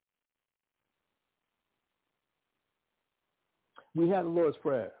 We have the Lord's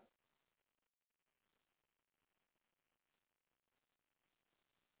Prayer.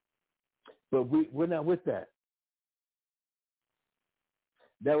 But we're not with that.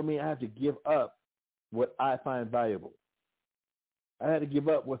 That would mean I have to give up what I find valuable. I had to give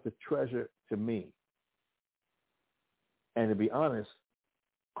up what's a treasure to me. And to be honest,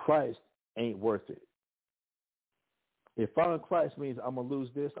 Christ ain't worth it. If following Christ means I'm going to lose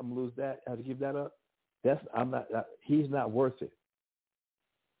this, I'm going to lose that, I have to give that up, he's not worth it.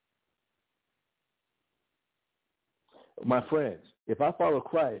 My friends, if I follow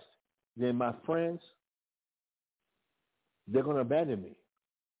Christ, then my friends, they're going to abandon me.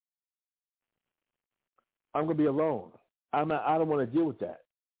 I'm going to be alone. I don't want to deal with that.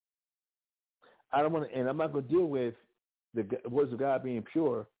 I don't want to, and I'm not going to deal with the words of God being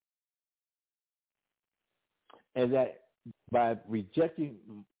pure, and that by rejecting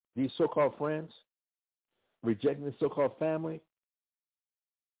these so-called friends, rejecting this so-called family,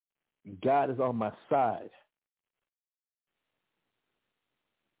 God is on my side.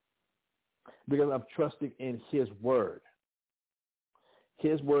 Because I'm trusting in his word.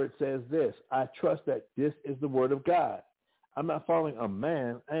 His word says this. I trust that this is the word of God. I'm not following a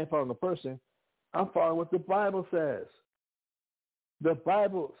man. I ain't following a person. I'm following what the Bible says. The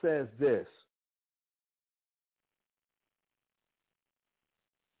Bible says this.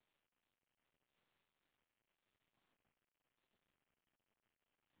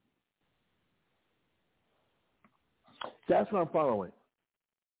 That's what I'm following.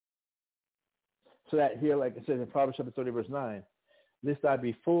 So that here, like it says in Proverbs chapter 30, verse 9, lest I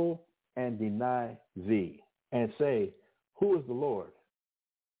be full and deny thee, and say, who is the Lord?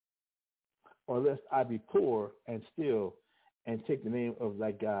 Or lest I be poor and steal and take the name of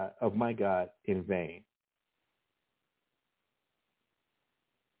thy God, of my God, in vain.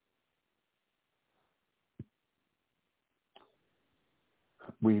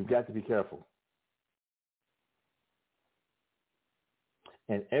 We've got to be careful.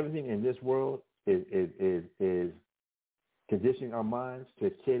 And everything in this world is conditioning our minds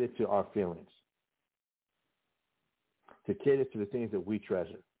to cater to our feelings, to cater to the things that we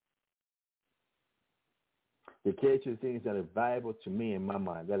treasure, to cater to the things that are valuable to me in my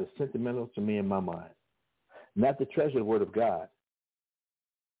mind, that is sentimental to me in my mind, not to treasure the Word of God.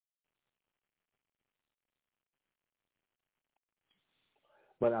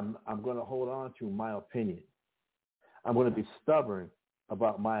 But I'm going to hold on to my opinion. I'm going to be stubborn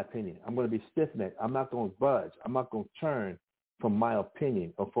about my opinion. I'm going to be stiff-necked. I'm not going to budge. I'm not going to turn from my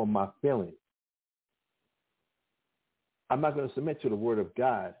opinion or from my feelings. I'm not going to submit to the Word of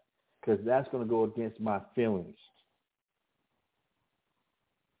God because that's going to go against my feelings.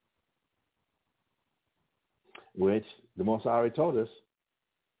 Which the Most High already told us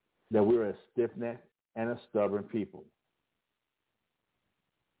that we're a stiff-necked and a stubborn people.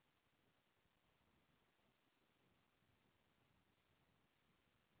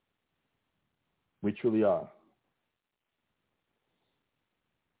 We truly are.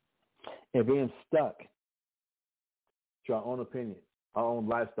 And being stuck to our own opinions, our own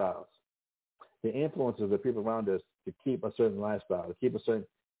lifestyles, the influences of the people around us to keep a certain lifestyle, to keep a certain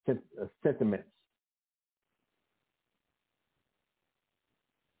sentiments.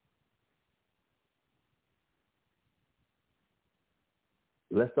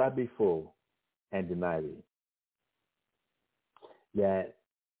 Lest I be full and deny thee. That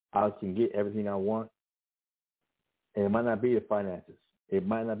I can get everything I want, and it might not be the finances. It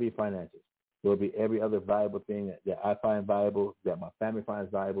might not be finances. There will be every other valuable thing that I find valuable, that my family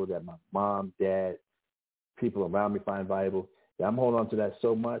finds valuable, that my mom, dad, people around me find valuable. That I'm holding on to that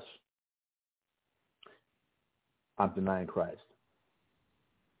so much, I'm denying Christ.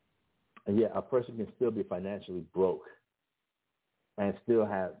 And yet a person can still be financially broke and still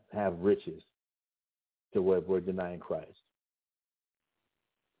have riches to where we're denying Christ.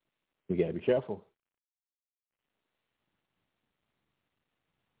 You got to be careful.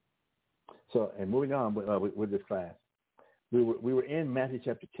 So, and moving on with this class, we were in Matthew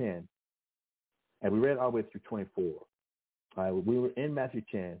chapter 10, and we read all the way through 24. We were in Matthew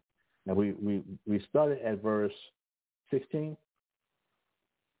 10, and we started at verse 16,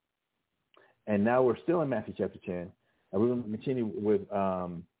 and now we're still in Matthew chapter 10, and we're going to continue with,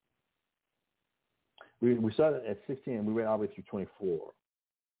 we started at 16, and we read all the way through 24.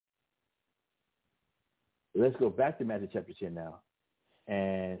 Let's go back to Matthew chapter 10 now,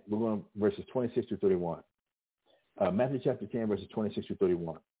 and we're going to verses 26 through 31. Matthew chapter 10, verses 26 through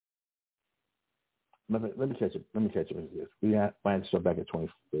 31. Let me catch it. Let me catch it with this. We might start back at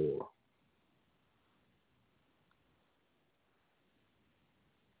 24.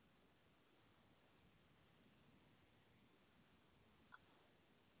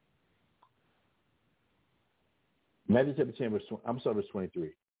 Matthew chapter 10, verse 20, I'm sorry, verse 23.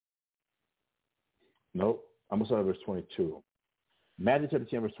 Nope, I'm going to start at verse 22. Matthew chapter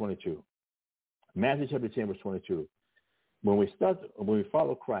 10, verse 22. Matthew chapter 10, verse 22. When we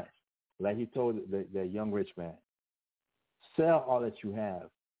follow Christ, like he told the young rich man, sell all that you have,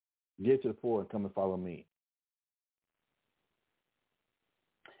 give to the poor, and come and follow me.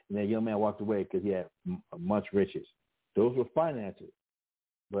 And that young man walked away because he had much riches. Those were finances.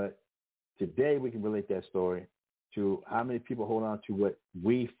 But today we can relate that story to how many people hold on to what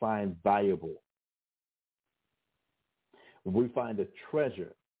we find valuable. We find a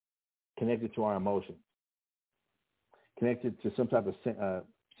treasure connected to our emotions, connected to some type of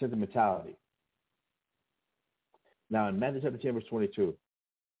sentimentality. Now, in Matthew chapter 10, verse 22,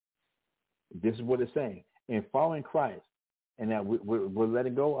 this is what it's saying. In following Christ, and that we're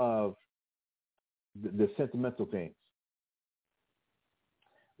letting go of the sentimental things.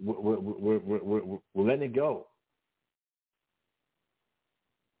 We're letting it go.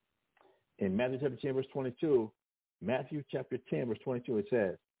 In Matthew chapter 10, verse 22, Matthew chapter 10, verse 22, it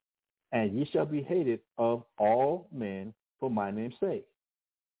says, and ye shall be hated of all men for my name's sake.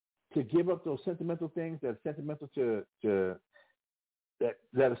 To give up those sentimental things that are sentimental that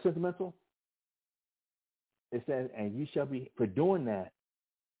are sentimental, it says, and ye shall be, for doing that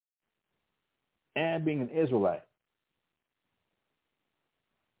and being an Israelite,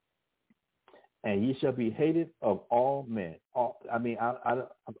 and ye shall be hated of all men. How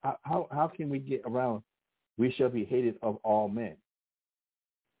can we get around? We shall be hated of all men.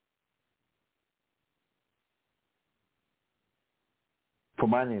 for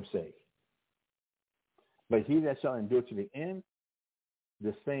my name's sake. But he that shall endure to the end,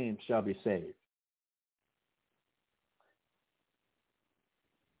 the same shall be saved.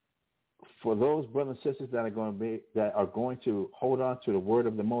 For those brothers and sisters that are going to hold on to the word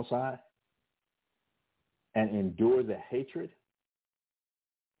of the Most High and endure the hatred,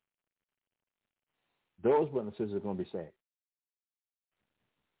 those brothers and sisters are going to be saved.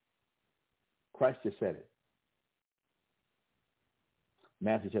 Christ just said it.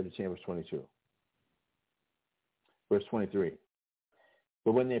 Matthew chapter 10, verse 22. Verse 23.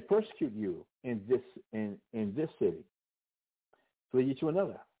 But when they persecute you in this city, flee you to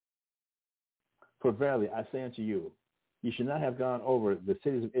another. For verily I say unto you, you should not have gone over the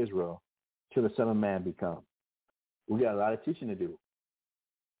cities of Israel till the Son of Man be come. We got a lot of teaching to do.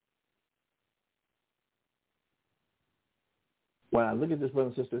 When I look at this,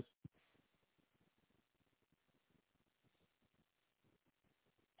 brothers and sisters,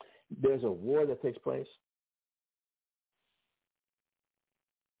 there's a war that takes place.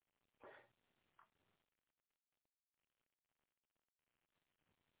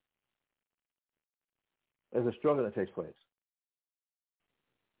 There's a struggle that takes place.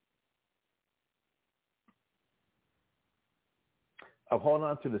 Of holding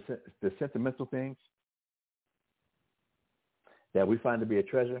on to the sentimental things that we find to be a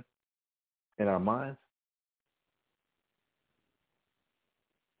treasure in our minds.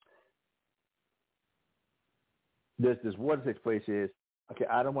 There's this war that takes place is, okay,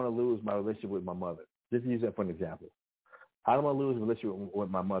 I don't want to lose my relationship with my mother. Just use that for an example. I don't want to lose a relationship with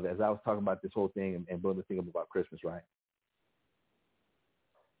my mother. As I was talking about this whole thing and building the thing up about Christmas, right?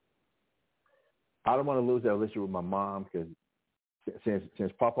 I don't want to lose that relationship with my mom because since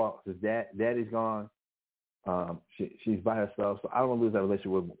Daddy's gone, she's by herself. So I don't want to lose that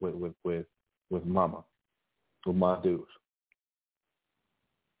relationship with Mama, with my dudes.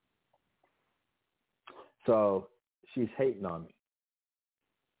 So she's hating on me.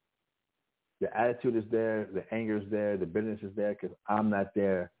 The attitude is there, the anger is there, the bitterness is there because I'm not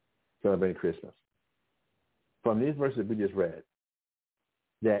there celebrating Christmas. From these verses we just read,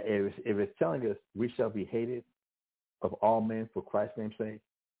 that if it's telling us we shall be hated of all men for Christ's name's sake,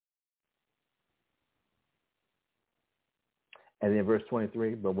 and then verse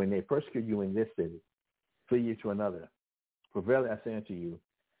 23, but when they persecute you in this city, flee you to another. For verily I say unto you,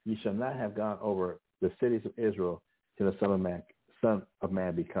 ye shall not have gone over the cities of Israel till the Son of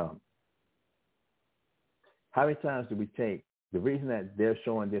Man be come. How many times do we take the reason that they're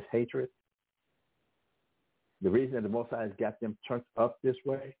showing this hatred, the reason that the Most High has got them turned up this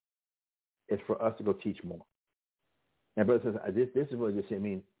way is for us to go teach more. And brothers and sisters, this is what just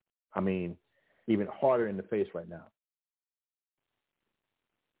I mean, even harder in the face right now.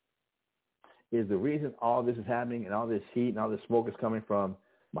 Is the reason all this is happening and all this heat and all this smoke is coming from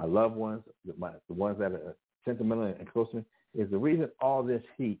my loved ones, the ones that are sentimental and close to me, is the reason all this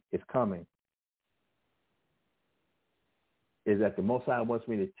heat is coming is that the Most High wants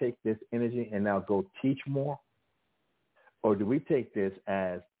me to take this energy and now go teach more? Or do we take this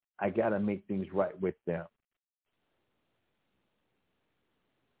as I got to make things right with them?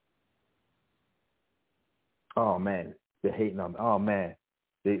 Oh, man, they're hating on me. Oh, man,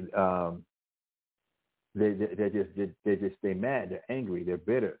 they're mad. They're angry. They're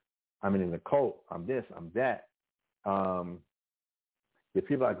bitter. I'm in the cult. I'm this. I'm that. The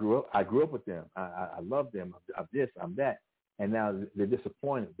people I grew up with them. I love them. I'm this. I'm that. And now they're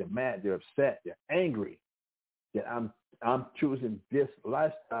disappointed. They're mad. They're upset. They're angry that I'm choosing this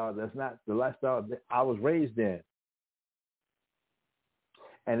lifestyle that's not the lifestyle that I was raised in.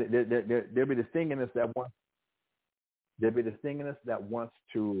 And there'll be this thing in us that wants. There'll be this thing in us that wants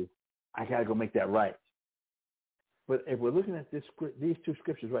to. I gotta go make that right. But if we're looking at these two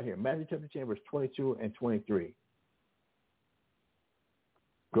scriptures right here, Matthew chapter 10, verse 22 and 23,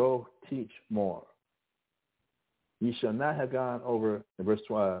 go teach more. Ye shall not have gone over, in verse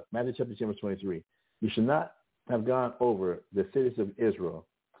 12, Matthew chapter 10, verse 23, you shall not have gone over the cities of Israel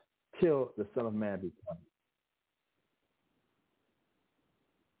till the Son of Man be come.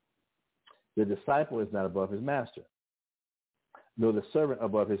 The disciple is not above his master, nor the servant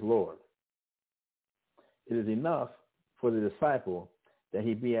above his Lord. It is enough for the disciple that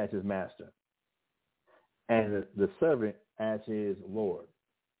he be as his master, and the servant as his Lord.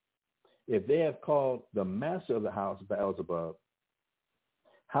 If they have called the master of the house Beelzebub,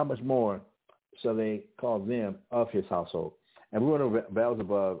 how much more shall they call them of his household? And we're going to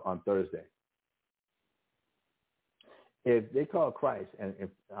Beelzebub on Thursday. If they call Christ, and if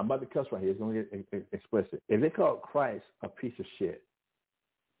I'm about to cuss right here, it's going to get explicit. If they call Christ a piece of shit,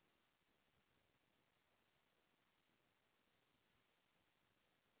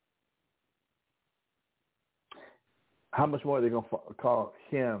 How much more are they going to call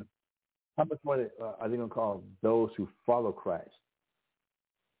him? How much more are they going to call those who follow Christ?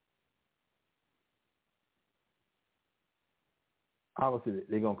 Obviously,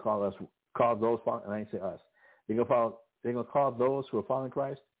 they're going to call those, and I ain't say us. They're going to call those who are following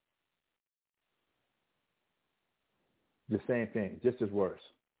Christ the same thing, just as worse.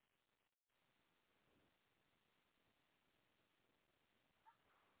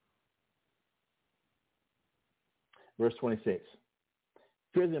 Verse 26.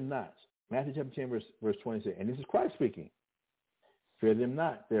 Fear them not. Matthew chapter 10, verse 26. And this is Christ speaking. Fear them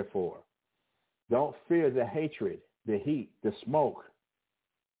not, therefore. Don't fear the hatred, the heat, the smoke,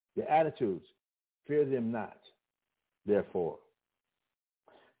 the attitudes. Fear them not, therefore.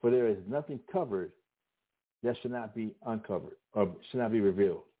 For there is nothing covered that should not be uncovered or should not be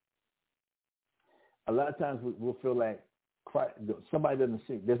revealed. A lot of times we'll feel like Christ, somebody doesn't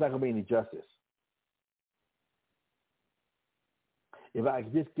see. There's not going to be any justice. If I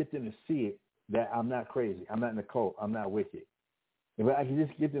could just get them to see it, that I'm not crazy, I'm not in a cult, I'm not wicked. If I could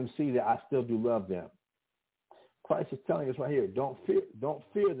just get them to see that I still do love them. Christ is telling us right here, don't fear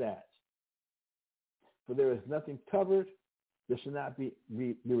that. For there is nothing covered that should not be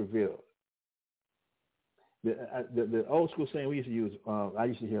revealed. The old school saying we used to use, I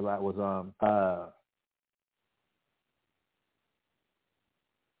used to hear a lot, was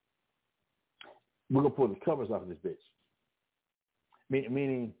we're going to pull the covers off of this bitch.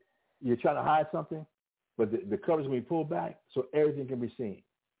 Meaning you're trying to hide something, but the covers will be pulled back so everything can be seen.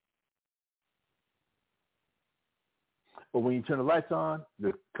 But when you turn the lights on,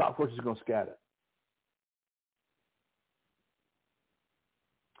 the cockroaches are going to scatter.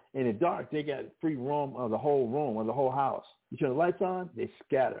 In the dark, they got free roam of the whole room or the whole house. You turn the lights on, they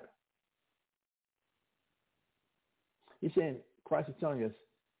scatter. He's saying, Christ is telling us,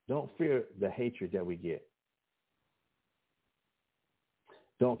 don't fear the hatred that we get.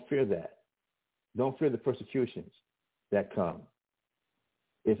 Don't fear that. Don't fear the persecutions that come.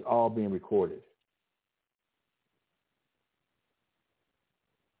 It's all being recorded.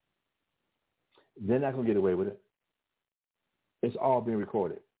 They're not going to get away with it. It's all being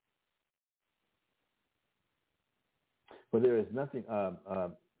recorded. But there is nothing,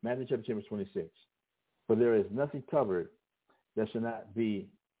 Matthew chapter 10, 26. For there is nothing covered that shall not be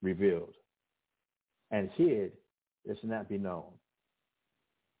revealed, and hid that shall not be known.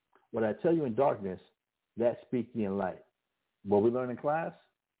 What I tell you in darkness, that speak ye in light. What we learn in class,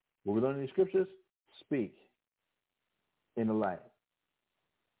 what we learn in the scriptures, speak in the light.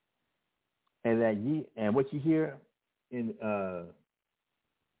 And what you hear in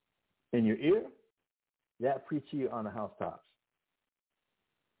your ear, that preach you on the housetops.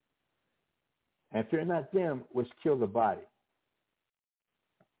 And fear not them which kill the body,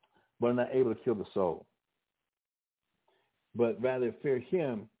 but are not able to kill the soul. But rather fear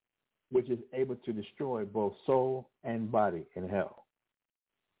him which is able to destroy both soul and body in hell.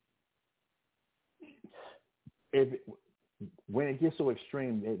 When it gets so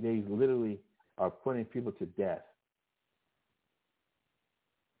extreme, they literally are putting people to death.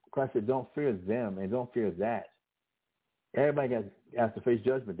 Christ said, don't fear them and don't fear that. Everybody has to face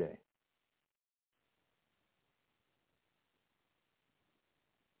judgment day.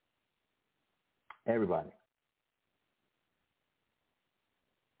 Everybody.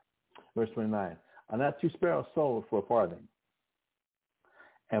 Verse 29. Are not 2 sparrows sold for a farthing?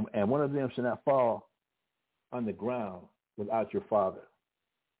 And one of them shall not fall on the ground without your Father.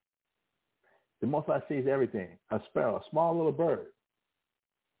 The Most High sees everything. A sparrow, a small little bird,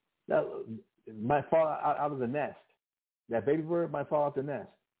 that might fall out of the nest. That baby bird might fall out the nest,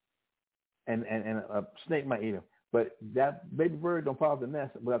 and a snake might eat him. But that baby bird don't fall out the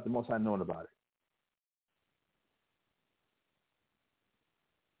nest without the Most High knowing about it.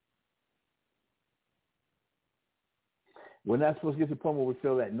 We're not supposed to get to the point where we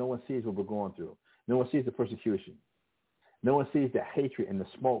feel that no one sees what we're going through. No one sees the persecution. No one sees the hatred and the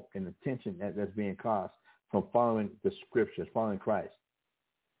smoke and the tension that's being caused from following the scriptures, following Christ.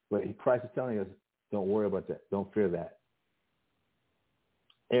 But Christ is telling us, don't worry about that. Don't fear that.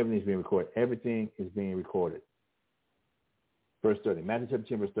 Everything's being recorded. Everything is being recorded. Verse 30, Matthew chapter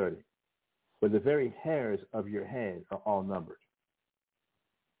 10, verse 30. But the very hairs of your head are all numbered.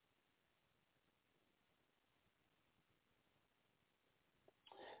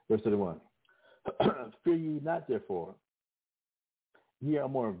 Verse 31. Fear ye not, therefore. Ye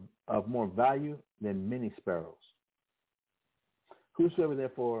are of more value than many sparrows. Whosoever,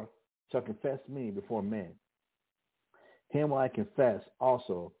 therefore, shall confess me before men, him will I confess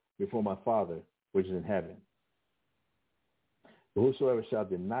also before my Father which is in heaven. But whosoever shall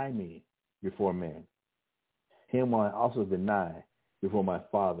deny me before men, him will I also deny before my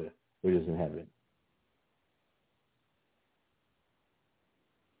Father which is in heaven.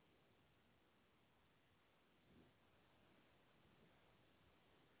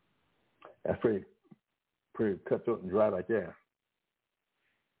 That's pretty cutthroat and dry right there.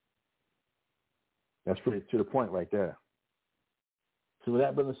 That's pretty to the point right there. So with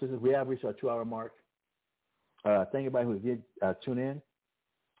that, brothers and sisters, we have reached our 2-hour mark. Thank everybody who did tune in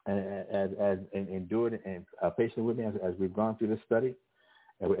and endured and patiently with me as we've gone through this study,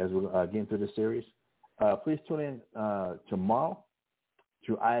 as we're getting through this series. Please tune in tomorrow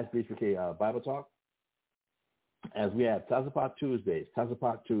to ISBHPK Bible Talk, as we have Tazapah Tuesdays,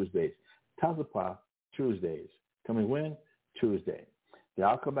 coming when? Tuesday. Then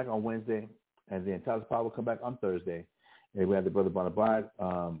I'll come back on Wednesday, and then Tazapah will come back on Thursday. And we have the Brother Bonabad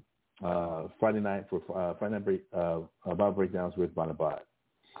Friday night for Friday night Bible breakdowns with Bonabad.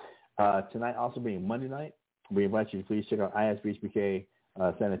 Tonight also being Monday night, we invite you to please check out ISBHPK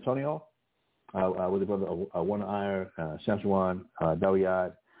San Antonio with the Brother Warner Iyer, Shamshawan,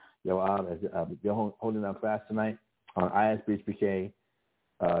 Dawiyad, Yoab, as they're holding down fast tonight on ISBHPK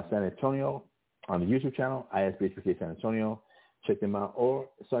San Antonio on the YouTube channel, ISBHPK San Antonio. Check them out. Or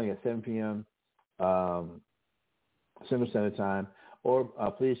starting at 7 p.m. Central Standard Time. Or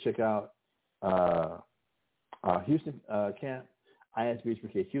please check out Houston camp,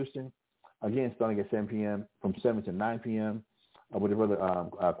 ISBHPK Houston. Again, starting at 7 p.m. from 7 to 9 p.m. With the Brother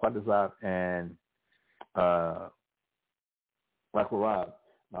Quadazab and Michael Rob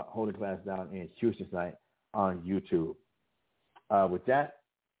holding class down in Houston tonight on YouTube. With that,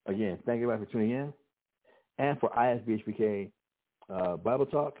 again, thank you everybody for tuning in. And for ISBHPK Bible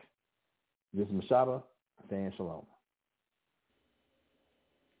Talk, this is Mashaba saying shalom.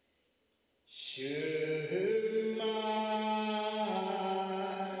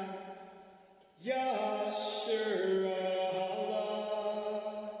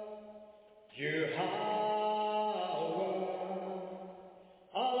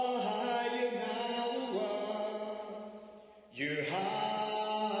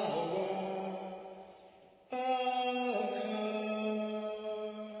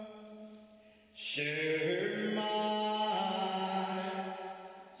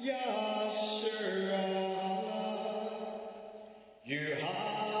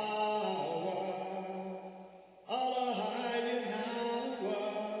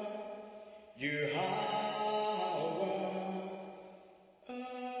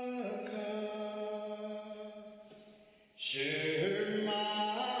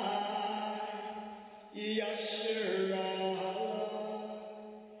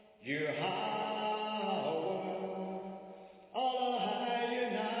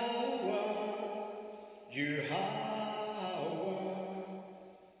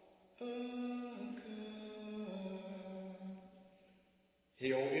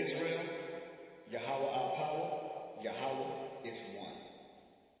 Hear, O Israel, Yahweh our power, Yahweh is one.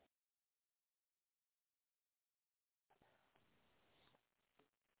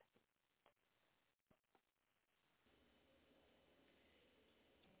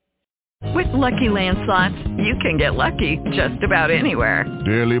 With Lucky Land Slots, you can get lucky just about anywhere.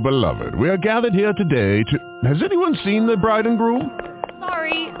 Dearly beloved, we are gathered here today to... Has anyone seen the bride and groom?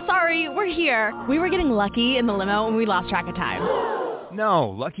 Sorry, we're here. We were getting lucky in the limo and we lost track of time. No,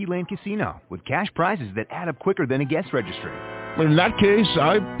 Lucky Land Casino, with cash prizes that add up quicker than a guest registry. In that case,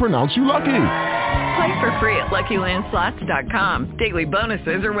 I pronounce you lucky. Play for free at LuckyLandSlots.com. Daily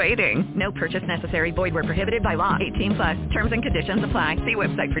bonuses are waiting. No purchase necessary. Void where prohibited by law. 18+. Terms and conditions apply. See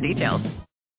website for details.